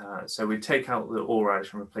mix. So we take out the all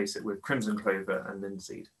radish and replace it with crimson clover and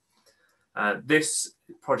linseed. This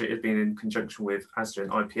project has been in conjunction with ASDA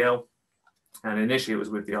and IPL, and initially it was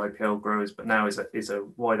with the IPL growers, but now is a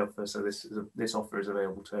wide offer, so this offer is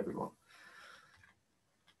available to everyone.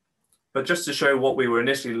 But just to show what we were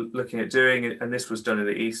initially looking at doing, and this was done in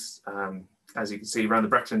the east, as you can see around the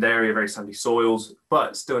Breckland area, very sandy soils,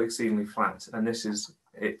 but still exceedingly flat. And this is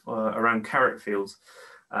it around carrot fields,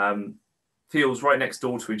 fields right next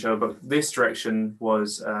door to each other. But this direction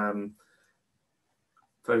was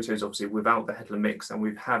photos obviously without the headland mix, and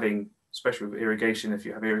we're having, especially with irrigation, if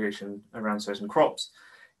you have irrigation around certain crops,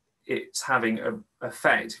 it's having an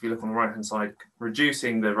effect, if you look on the right hand side,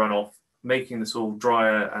 reducing the runoff, making the soil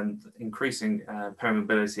drier and increasing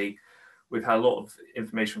permeability. We've had a lot of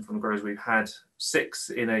information from the growers. We've had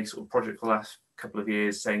 6 in a sort of project for the last couple of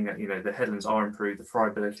years saying that, you know, the headlands are improved, the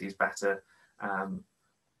friability is better.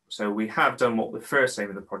 So we have done what the first aim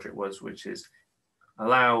of the project was, which is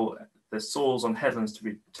allow the soils on headlands to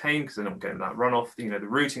be retained because they're not getting that runoff. You know, the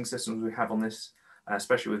rooting systems we have on this,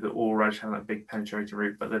 especially with the all radish having that big penetrating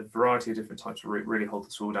root, but the variety of different types of root really hold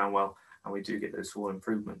the soil down well, and we do get those soil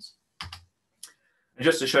improvements. And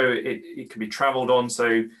just to show it can be travelled on,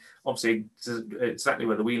 so obviously exactly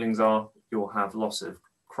where the wheelings are, you'll have loss of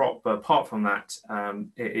crop, but apart from that,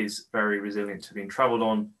 it is very resilient to being travelled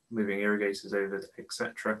on, moving irrigators over,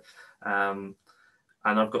 etc. And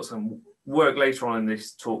I've got some work later on in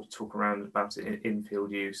this talk around about it in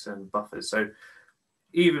infield use and buffers. So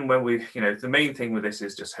even when we, you know, the main thing with this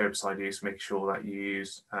is just herbicide use, make sure that you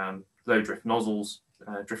use low drift nozzles,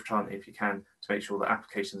 drift chant if you can, to make sure that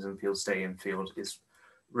applications in field stay in field is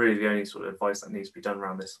really the only sort of advice that needs to be done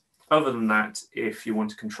around this. Other than that, if you want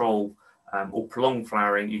to control or prolong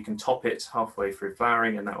flowering, you can top it halfway through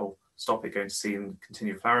flowering, and that will stop it going to seed and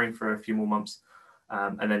continue flowering for a few more months.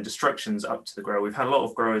 And then destructions up to the grower. We've had a lot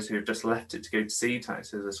of growers who have just left it to go to seed,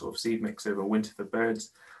 acts as a sort of seed mix over winter for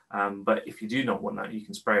birds. But if you do not want that, you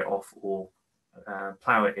can spray it off or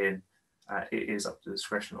plough it in, it is up to the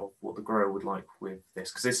discretion of what the grower would like with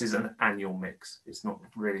this, because this is an annual mix. It's not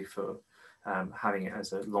really for having it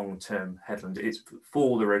as a long-term headland. It's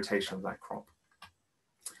for the rotation of that crop.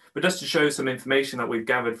 But just to show some information that we've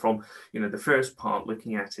gathered from, the first part,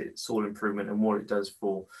 looking at it, soil improvement and what it does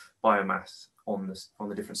for biomass on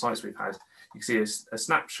the different sites we've had, you can see a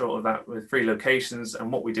snapshot of that with 3 locations.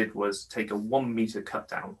 And what we did was take a 1 meter cut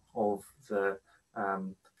down of the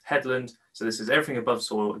headland. So this is everything above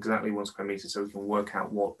soil, exactly 1 square meter, so we can work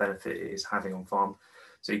out what benefit it is having on farm.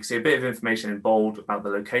 So you can see a bit of information in bold about the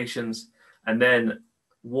locations, and then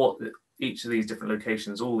what each of these different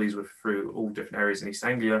locations, all these were through all different areas in East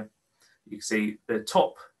Anglia. You can see the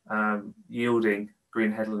top yielding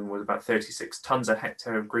green headland was about 36 tonnes a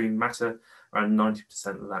hectare of green matter, around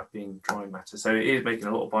 90% of that being dry matter. So it is making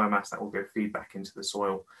a lot of biomass that will go feed back into the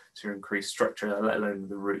soil to increase structure, let alone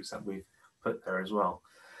the roots that we've put there as well.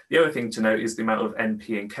 The other thing to note is the amount of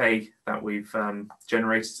NP and K that we've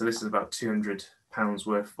generated. So this is about £200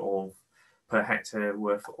 worth of per hectare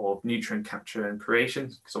worth of nutrient capture and creation,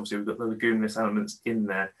 because obviously we've got the leguminous elements in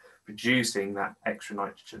there producing that extra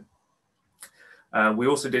nitrogen. We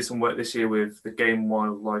also did some work this year with the Game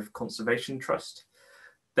Wildlife Conservation Trust.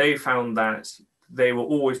 They found that they were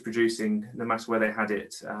always producing, no matter where they had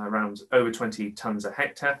it, around over 20 tonnes a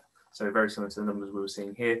hectare. So very similar to the numbers we were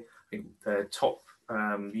seeing here. I think the top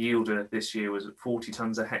yielder this year was at 40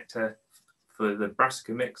 tonnes a hectare for the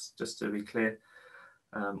brassica mix, just to be clear,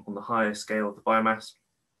 on the higher scale of the biomass.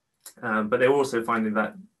 But they were also finding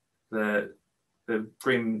that the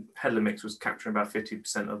green headland mix was capturing about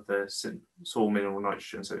 50% of the soil mineral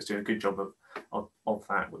nitrogen, so it's doing a good job of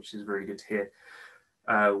that, which is really good to hear.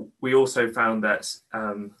 We also found that,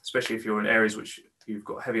 especially if you're in areas which you've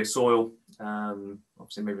got heavier soil,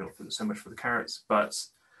 obviously maybe not so much for the carrots, but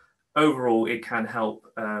overall it can help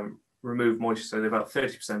remove moisture, so they're about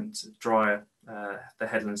 30% drier, the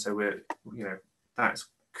headland, so that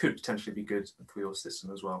could potentially be good for your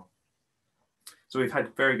system as well. So we've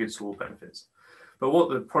had very good soil benefits. But what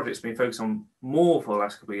the project's been focused on more for the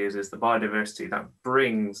last couple of years is the biodiversity that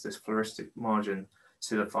brings this floristic margin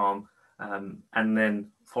to the farm. And then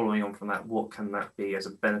following on from that, what can that be as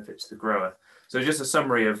a benefit to the grower? So just a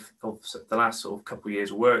summary of the last sort of couple of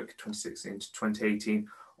years' work, 2016 to 2018,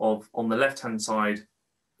 on the left-hand side,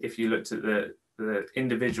 if you looked at the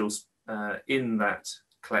individuals in that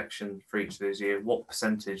collection for each of those years, what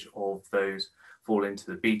percentage of those fall into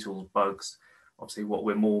the beetles, bugs, obviously what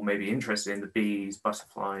we're more maybe interested in, the bees,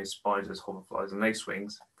 butterflies, spiders, hoverflies and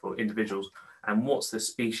lacewings for individuals, and what's the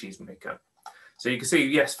species makeup. So you can see,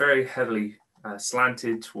 yes, very heavily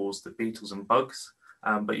slanted towards the beetles and bugs,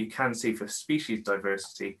 but you can see for species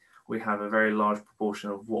diversity, we have a very large proportion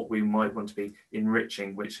of what we might want to be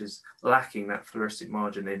enriching, which is lacking that floristic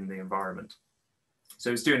margin in the environment.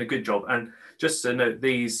 So it's doing a good job. And just to note,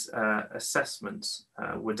 these assessments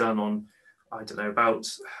were done on, I don't know, about,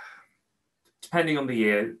 depending on the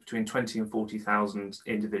year, between 20 and 40,000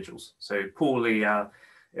 individuals. So Paul, the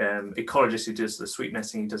ecologist who does the sweep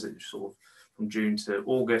netting, he does it sort of from June to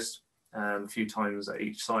August, a few times at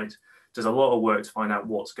each site, does a lot of work to find out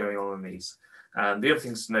what's going on in these. The other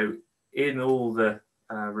things to note, in all the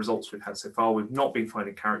results we've had so far, we've not been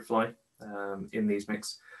finding carrot fly in these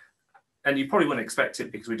mix. And you probably wouldn't expect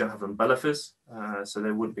it because we don't have umbellifers, so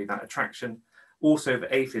there wouldn't be that attraction. Also for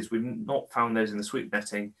aphids, we've not found those in the sweep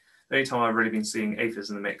netting. The only time I've really been seeing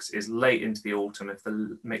aphids in the mix is late into the autumn if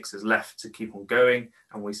the mix is left to keep on going,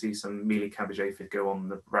 and we see some mealy cabbage aphid go on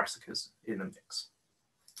the brassicas in the mix.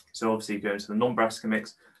 So obviously going to the non-brassica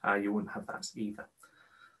mix, you wouldn't have that either.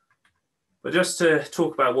 But just to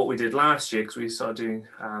talk about what we did last year, because we started doing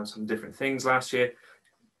some different things last year,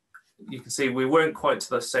 you can see we weren't quite to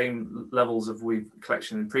the same levels of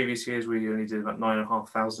collection in previous years. We only did about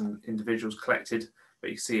 9,500 individuals collected, but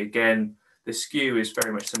you can see again, the skew is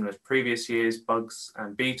very much similar to previous years, bugs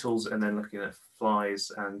and beetles, and then looking at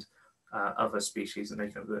flies and other species and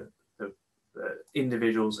making up the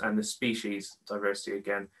individuals, and the species diversity,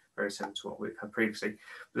 again, very similar to what we've had previously.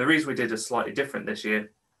 But the reason we did a slightly different this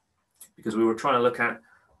year, because we were trying to look at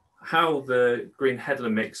how the green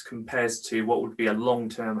headland mix compares to what would be a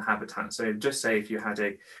long-term habitat. So just say if you had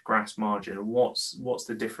a grass margin, what's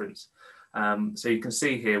the difference? So you can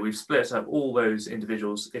see here, we've split up all those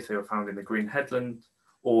individuals if they were found in the green headland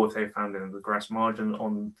or if they were found in the grass margin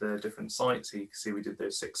on the different sites. So you can see we did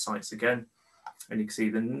those 6 sites again. And you can see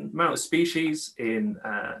the amount of species in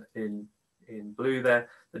blue there,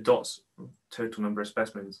 the dots, total number of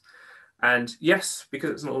specimens. And yes,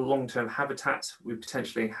 because it's not a long-term habitat, we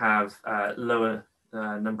potentially have lower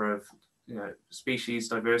number of species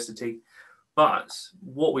diversity. But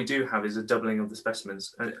what we do have is a doubling of the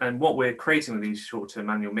specimens. And what we're creating with these short-term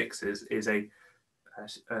manual mixes is a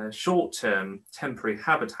short-term temporary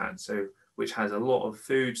habitat, so which has a lot of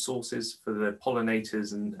food sources for the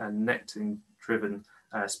pollinators and nectar-driven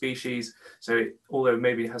species. So although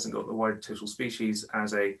maybe it hasn't got the wide total species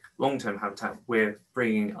as a long-term habitat, we're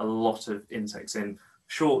bringing a lot of insects in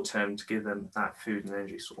short-term to give them that food and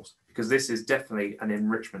energy source, because this is definitely an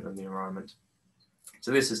enrichment of the environment. So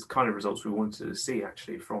this is the kind of results we wanted to see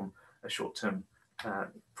actually from a short-term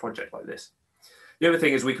project like this. The other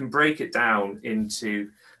thing is we can break it down into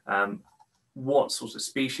what sorts of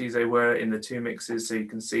species they were in the two mixes. So you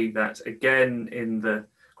can see that again in the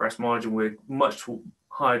grass margin, we're much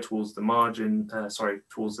higher towards the margin,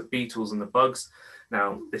 towards the beetles and the bugs.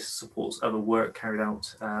 Now this supports other work carried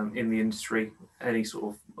out in the industry. Any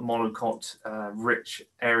sort of monocot rich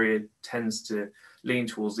area tends to lean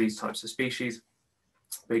towards these types of species.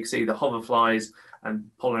 But you can see the hoverflies and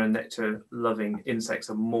pollen and nectar loving insects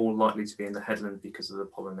are more likely to be in the headland because of the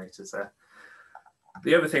pollinators there.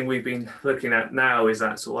 The other thing we've been looking at now is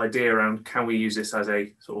that sort of idea around, can we use this as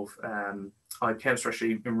a sort of IPM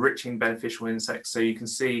strategy, enriching beneficial insects? So you can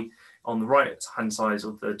see on the right hand side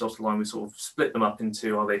of the dotted line, we sort of split them up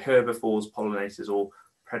into, are they herbivores, pollinators, or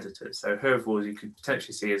predators? So herbivores you could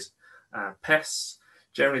potentially see as pests.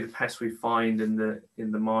 Generally the pests we find in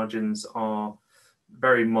the margins are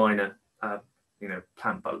very minor,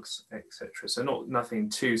 plant bugs, etc. So nothing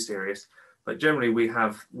too serious. But generally we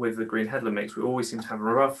have, with the Green Headland mix, we always seem to have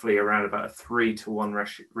roughly around about a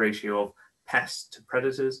 3-to-1 ratio of pests to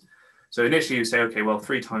predators. So initially you say, okay, well,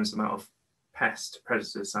 3 times the amount of pests to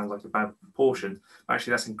predators sounds like a bad proportion.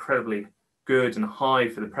 Actually, that's incredibly good and high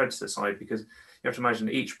for the predator side, because you have to imagine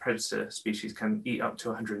each predator species can eat up to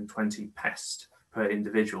 120 pests per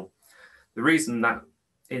individual. The reason that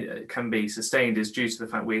it can be sustained is due to the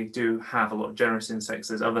fact we do have a lot of generous insects.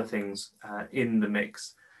 There's other things in the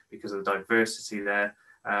mix because of the diversity there,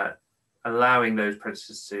 allowing those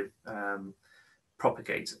predators to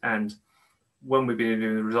propagate. And when we've been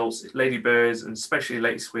doing the results, ladybirds and especially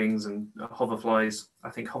lacewings and hoverflies, I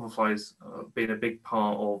think hoverflies have been a big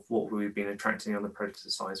part of what we've been attracting on the predator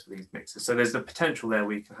side for these mixes. So there's the potential there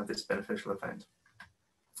we can have this beneficial effect.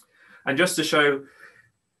 And just to show,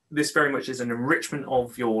 this very much is an enrichment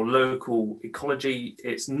of your local ecology.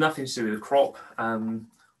 It's nothing to do with the crop.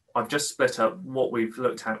 I've just split up what we've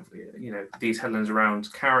looked at, these headlands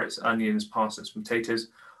around carrots, onions, parsnips, and potatoes.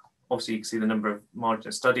 Obviously, you can see the number of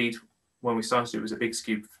margins studied. When we started, it was a big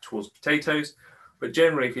skew towards potatoes. But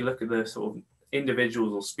generally, if you look at the sort of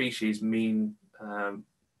individuals or species, mean,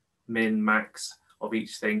 min, max of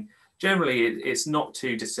each thing, generally, it's not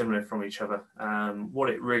too dissimilar from each other. What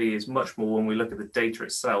it really is much more when we look at the data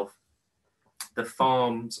itself, the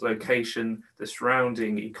farm's location, the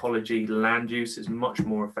surrounding ecology, land use is much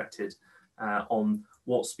more affected on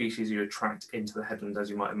what species you attract into the headland,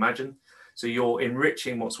 as you might imagine. So you're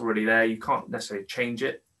enriching what's already there. You can't necessarily change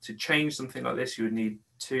it. To change something like this, you would need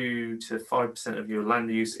 2 to 5% of your land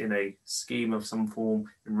use in a scheme of some form,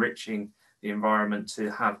 enriching the environment to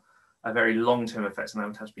have a very long-term effect, and that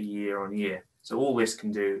would have to be year on year. So all this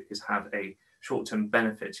can do is have a short-term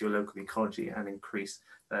benefit to your local ecology and increase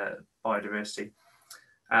biodiversity.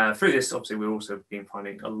 Through this, obviously, we've also been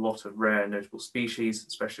finding a lot of rare notable species,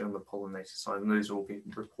 especially on the pollinator side, and those are all being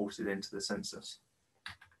reported into the census.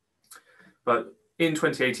 But in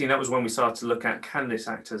 2018, that was when we started to look at, can this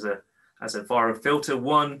act as a viral filter?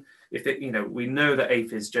 One, if we know that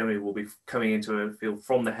aphids generally will be coming into a field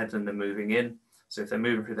from the headland and moving in. So if they're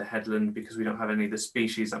moving through the headland, because we don't have any of the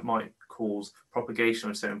species that might cause propagation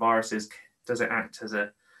of certain viruses, does it act as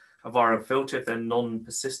a viral filter if they're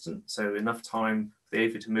non-persistent? So enough time for the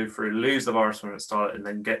aphid to move through, lose the virus when it started, and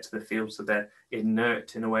then get to the field, so they're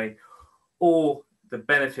inert in a way. Or the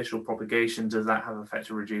beneficial propagation, does that have an effect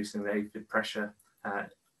of reducing the aphid pressure?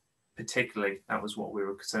 Particularly, that was what we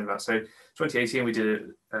were concerned about. So 2018, we did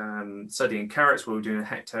a study in carrots where we were doing a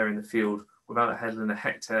hectare in the field without a headland, a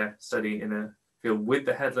hectare study in a field with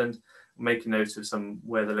the headland, making notes of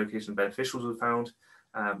where the location of beneficials were found.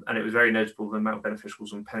 And it was very notable the amount of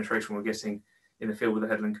beneficials and penetration we're getting in the field with the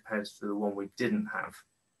headland compared to the one we didn't have.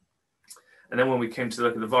 And then when we came to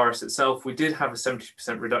look at the virus itself, we did have a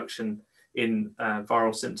 70% reduction in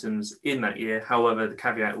viral symptoms in that year. However, the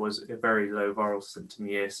caveat was a very low viral symptom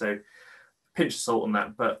year. So pinch of salt on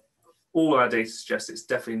that, but all our data suggests it's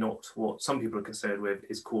definitely not what some people are concerned with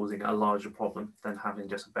is causing a larger problem than having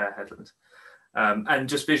just a bare headland. And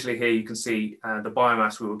just visually here, you can see the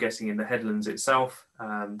biomass we were getting in the headlands itself,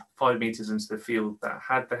 5 meters into the field that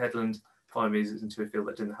had the headland, 5 meters into a field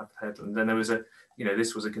that didn't have the headland. Then there was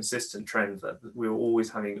this was a consistent trend that we were always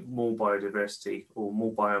having more biodiversity or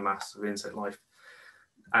more biomass of insect life.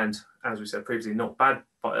 And as we said previously, not bad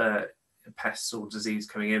pests or disease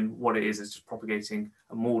coming in. What it is just propagating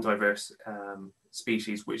a more diverse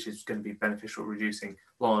species, which is going to be beneficial, reducing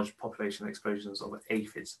large population explosions of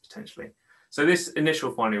aphids potentially. So this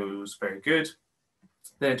initial finding was very good.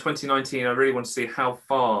 Then in 2019, I really want to see how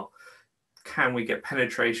far can we get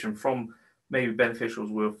penetration from maybe beneficials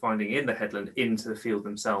we were finding in the headland into the field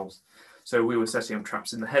themselves. So we were setting up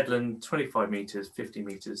traps in the headland, 25 meters, 50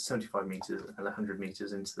 meters, 75 meters, and 100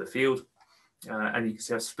 meters into the field. And you can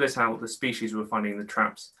see I've split out the species we were finding in the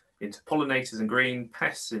traps into pollinators in green,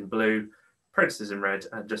 pests in blue, predators in red,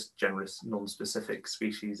 and just generalist non-specific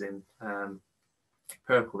species in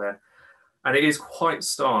purple there. And it is quite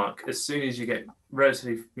stark. As soon as you get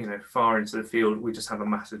relatively far into the field, we just have a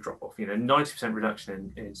massive drop off. 90%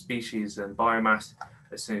 reduction in species and biomass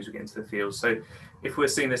as soon as we get into the field. So if we're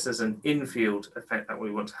seeing this as an in-field effect that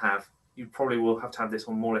we want to have, you probably will have to have this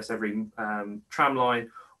on more or less every tram line,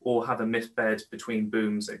 or have a mist bed between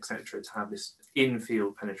booms, etc., to have this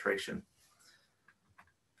in-field penetration.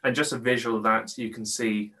 And just a visual of that, you can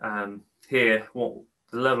see here what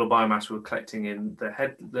the level of biomass we're collecting in the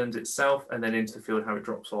headland itself, and then into the field, how it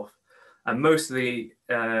drops off. And most of the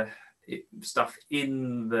stuff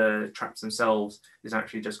in the traps themselves is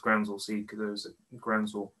actually just groundsel seed, because there was a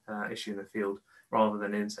groundsel issue in the field rather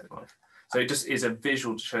than insect life. So it just is a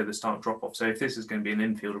visual to show the stark drop off. So if this is going to be an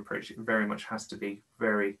infield approach, it very much has to be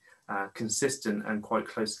very consistent and quite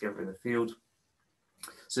close together in the field.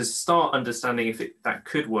 So to start understanding if that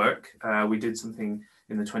could work, we did something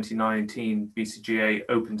in the 2019 BCGA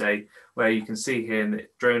Open Day, where you can see here in the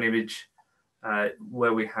drone image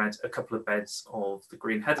where we had a couple of beds of the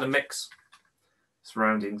Green Headland mix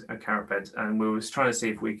surrounding a carrot bed, and we was trying to see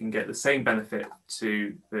if we can get the same benefit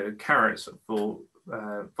to the carrots for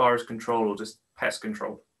virus control or just pest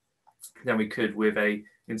control than we could with a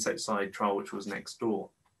insecticide trial which was next door.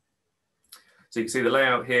 So you can see the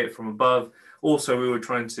layout here from above. Also, we were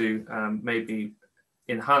trying to maybe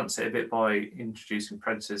enhance it a bit by introducing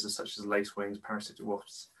predators such as lacewings, parasitic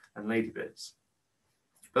wasps, and ladybirds.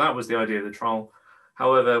 But that was the idea of the trial.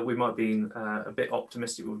 However, we might have been a bit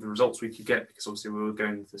optimistic with the results we could get, because obviously we were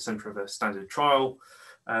going to the centre of a standard trial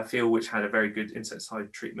field which had a very good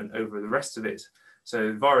insecticide treatment over the rest of it.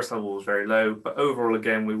 So the virus level was very low, but overall,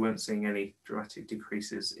 again, we weren't seeing any dramatic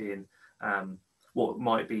decreases in what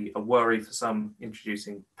might be a worry for some,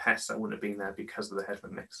 introducing pests that wouldn't have been there because of the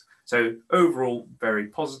headland mix. So overall, very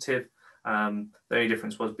positive. The only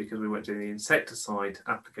difference was because we weren't doing the insecticide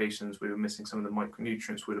applications, we were missing some of the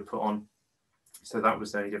micronutrients we'd have put on. So that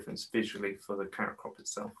was the only difference visually for the carrot crop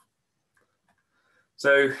itself.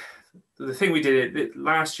 So the thing we did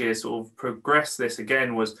last year, sort of progress this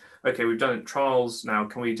again, was, okay, we've done trials, now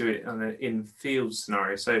can we do it on an in-field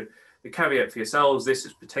scenario? So the caveat for yourselves, this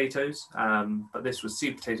is potatoes, but this was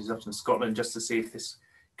seed potatoes up in Scotland, just to see if this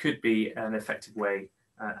could be an effective way,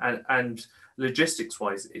 and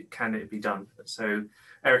logistics-wise, can it be done? So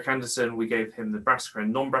Eric Anderson, we gave him the brassica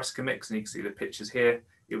and non-brassica mix, and you can see the pictures here.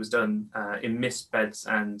 It was done in mist beds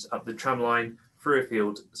and up the tram line through a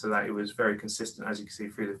field, so that it was very consistent. As you can see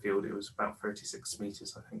through the field, it was about 36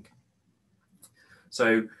 meters, I think.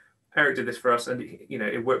 So Eric did this for us, and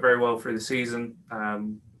it worked very well through the season.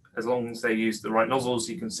 As long as they used the right nozzles,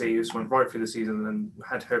 you can see this went right through the season and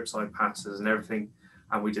had herbicide passes and everything,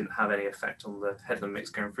 and we didn't have any effect on the headland mix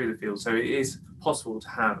going through the field. So it is possible to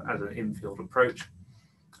have as an in-field approach.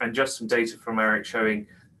 And just some data from Eric showing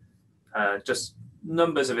just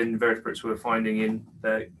numbers of invertebrates we were finding in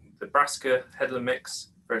the brassica headland mix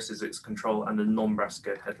versus its control, and the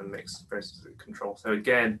non-brassica headland mix versus its control. So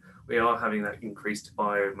again, we are having that increased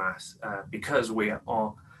biomass because we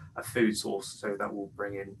are a food source, so that will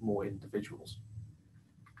bring in more individuals.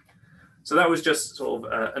 So that was just sort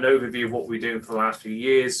of an overview of what we're doing for the last few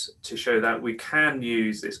years to show that we can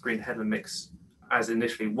use this Green Headland mix as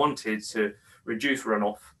initially wanted to reduce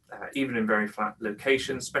runoff, even in very flat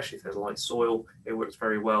locations, especially if there's light soil. It works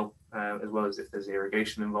very well as if there's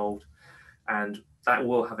irrigation involved. And that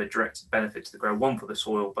will have a direct benefit to the ground, one for the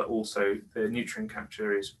soil, but also the nutrient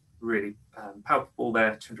capture is really palpable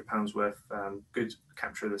there, £200 worth, good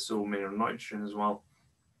capture of the soil mineral nitrogen as well.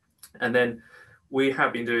 And then we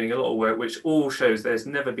have been doing a lot of work which all shows there's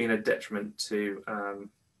never been a detriment to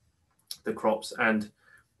the crops, and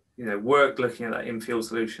work looking at that in-field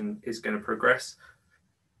solution is going to progress.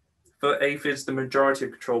 For aphids, the majority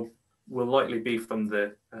of control will likely be from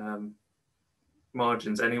the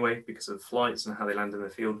margins anyway, because of flights and how they land in the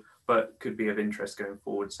field, but could be of interest going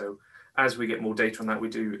forward. So as we get more data on that, we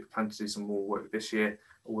do plan to do some more work this year.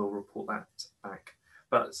 We'll report that back.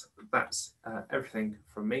 But that's everything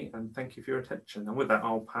from me, and thank you for your attention. And with that,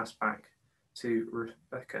 I'll pass back to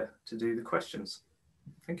Rebecca to do the questions.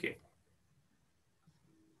 Thank you.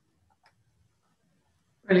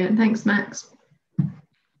 Brilliant, thanks Max.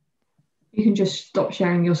 You can just stop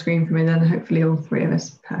sharing your screen for me then, hopefully all three of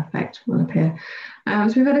us, perfect, will appear.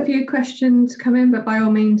 So we've had a few questions come in, but by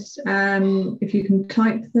all means, if you can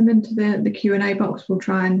type them into the Q&A box, we'll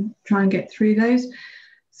try and get through those.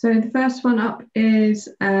 So the first one up is,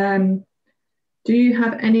 do you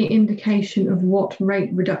have any indication of what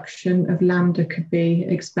rate reduction of lambda could be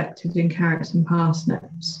expected in carrots and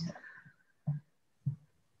parsnips?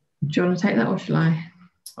 Do you want to take that or shall I?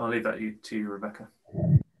 I'll leave that to you, Rebecca.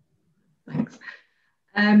 Thanks.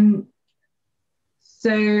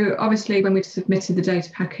 So obviously when we submitted the data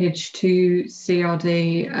package to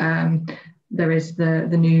CRD, there is the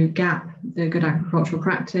new GAP, the Good Agricultural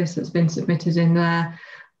Practice, that's been submitted in there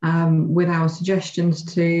with our suggestions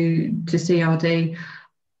to CRD.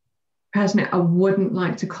 Personally, I wouldn't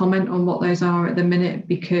like to comment on what those are at the minute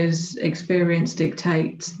because experience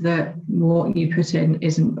dictates that what you put in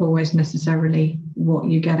isn't always necessarily what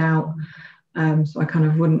you get out. So I kind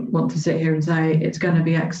of wouldn't want to sit here and say it's going to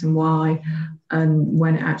be X and Y, and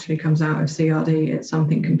when it actually comes out of CRD, it's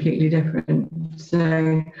something completely different.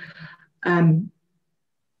 So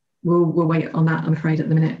we'll wait on that, I'm afraid, at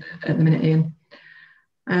the minute, Ian.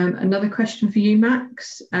 Another question for you,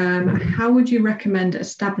 Max. How would you recommend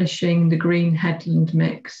establishing the Green Headland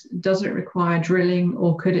mix? Does it require drilling,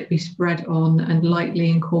 or could it be spread on and lightly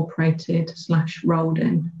incorporated / rolled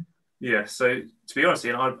in? Yeah, so to be honest,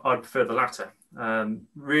 Ian, I'd prefer the latter.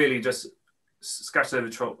 Really just scattered over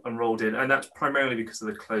the top and rolled in, and that's primarily because of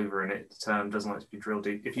the clover in it. Doesn't like to be drilled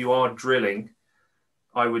deep. If you are drilling,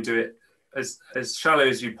 I would do it as shallow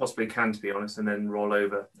as you possibly can, to be honest, and then roll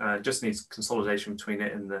over. Just needs consolidation between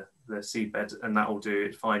it and the seed bed, and that will do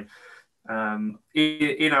it fine.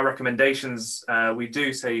 In our recommendations, we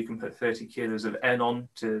do say you can put 30 kilos of N on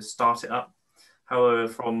to start it up. However,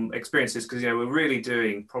 from experiences, because we're really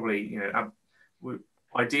doing probably we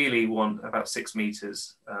ideally want about 6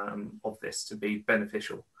 meters of this to be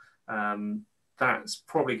beneficial. That's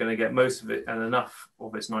probably going to get most of it and enough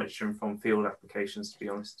of its nitrogen from field applications, to be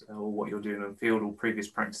honest, or what you're doing in field or previous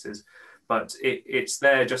practices. But it's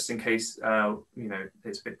there just in case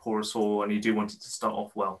it's a bit poorer soil and you do want it to start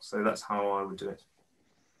off well. So that's how I would do it.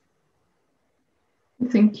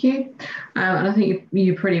 Thank you. And I think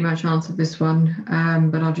you pretty much answered this one,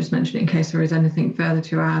 but I'll just mention it in case there is anything further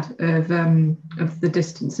to add of the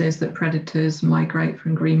distances that predators migrate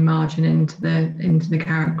from green margin into the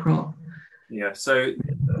carrot crop. Yeah, so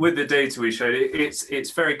with the data we showed,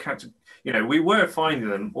 it's very we were finding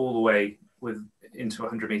them all the way into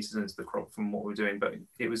 100 meters into the crop from what we were doing, but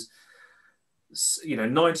it was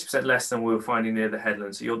 90% less than we were finding near the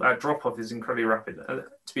headland. So that drop off is incredibly rapid.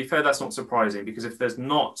 To be fair, that's not surprising, because if there's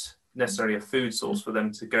not necessarily a food source for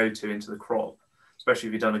them to go to into the crop, especially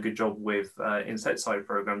if you've done a good job with insecticide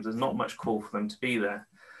programs, there's not much call for them to be there.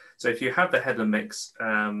 So if you have the headland mix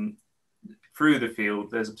through the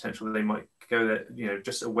field, there's a potential that they might go there,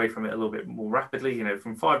 just away from it a little bit more rapidly.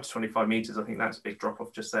 From 5 to 25 meters, I think that's a big drop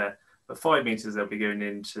off just there. But 5 meters, they'll be going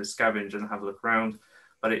in to scavenge and have a look around.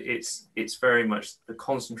 But it's very much the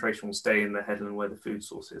concentration will stay in the headland where the food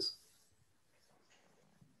source is.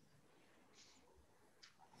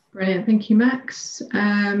 Brilliant, thank you, Max.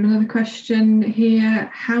 Another question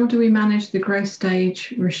here: how do we manage the growth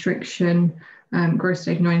stage restriction, growth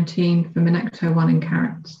stage 19 for Monecto 1 in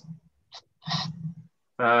carrots?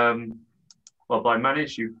 Well, by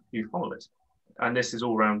manage, you follow it, and this is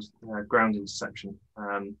all around ground interception.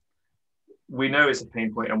 We know it's a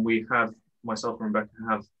pain point, and we have. Myself and Rebecca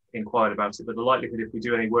have inquired about it, but the likelihood if we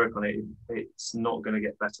do any work on it, it's not going to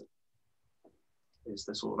get better. Is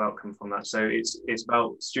the sort of outcome from that. So it's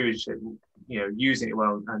about stewardship, using it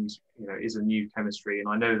well, and is a new chemistry. And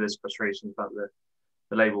I know there's frustrations about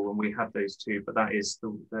the label when we have those two, but that is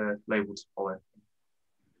the label to follow.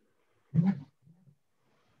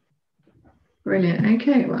 Brilliant.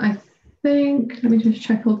 Okay, well, I think let me just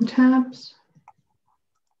check all the tabs.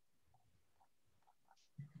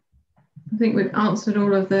 I think we've answered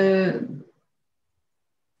all of the.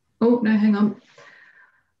 Oh no, hang on.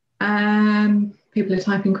 People are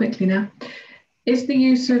typing quickly now. Is the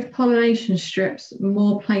use of pollination strips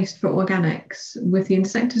more placed for organics? With the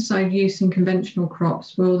insecticide use in conventional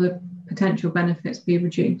crops, will the potential benefits be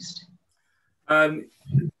reduced?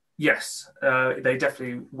 Yes, they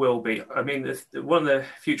definitely will be. I mean, one of the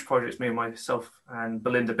future projects me and myself and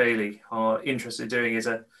Belinda Bailey are interested in doing is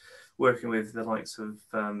working with the likes of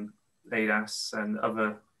ADAS and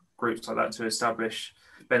other groups like that to establish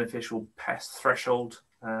beneficial pest threshold.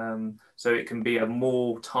 So it can be a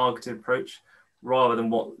more targeted approach rather than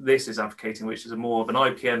what this is advocating, which is a more of an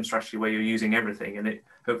IPM strategy where you're using everything and it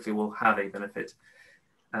hopefully will have a benefit.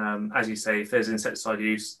 As you say, if there's insecticide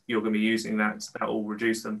use, you're going to be using that will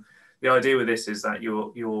reduce them. The idea with this is that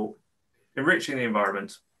you're enriching the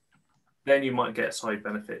environment, then you might get a side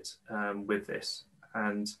benefit with this.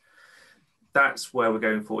 And that's where we're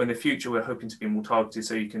going for. In the future, we're hoping to be more targeted,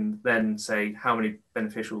 so you can then say how many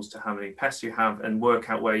beneficials to how many pests you have and work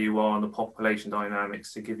out where you are on the population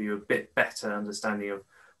dynamics to give you a bit better understanding of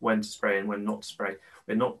when to spray and when not to spray.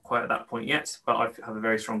 We're not quite at that point yet, but I have a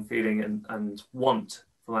very strong feeling and want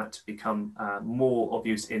for that to become more of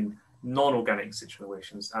use in non-organic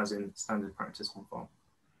situations as in standard practice on farm.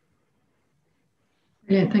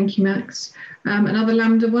 Brilliant, thank you, Max. Another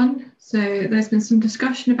lambda one. So there's been some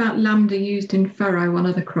discussion about lambda used in furrow on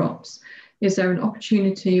other crops. Is there an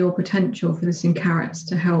opportunity or potential for this in carrots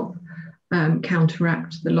to help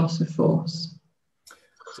counteract the loss of force?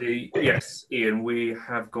 So, yes, Ian, we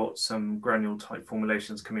have got some granule type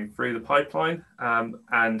formulations coming through the pipeline,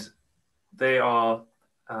 and they are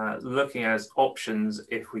looking as options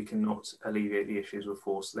if we cannot alleviate the issues with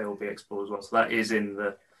force. They will be explored as well. So that is in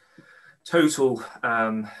the total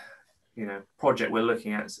project we're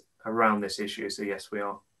looking at around this issue. So yes, we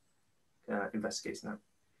are investigating that.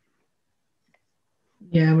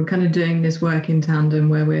 Yeah, we're kind of doing this work in tandem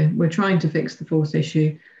where we're trying to fix the force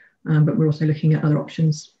issue, but we're also looking at other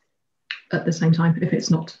options at the same time if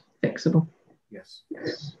it's not fixable. Yes.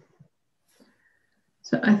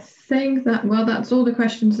 So I think that, well, that's all the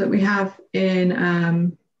questions that we have in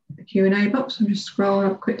the Q&A box. I'm just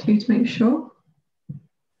scrolling up quickly to make sure.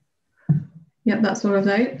 Yep, that's all of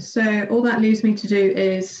those. So all that leaves me to do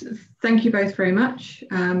is thank you both very much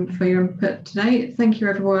for your input today. Thank you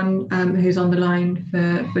everyone who's on the line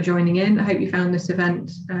for joining in. I hope you found this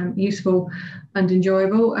event useful and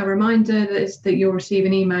enjoyable. A reminder that you'll receive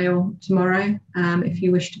an email tomorrow if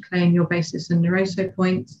you wish to claim your basis and Neroso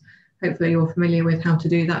points. Hopefully you're familiar with how to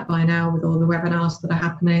do that by now with all the webinars that are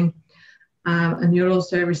happening. And you'll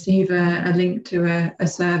also receive a link to a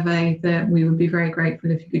survey that we would be very grateful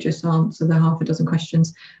if you could just answer the half a dozen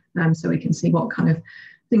questions so we can see what kind of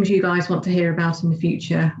things you guys want to hear about in the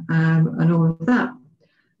future and all of that.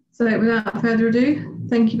 So without further ado,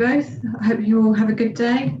 thank you both. I hope you all have a good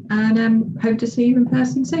day and hope to see you in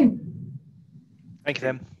person soon. Thank you,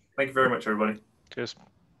 then. Thank you very much, everybody. Cheers.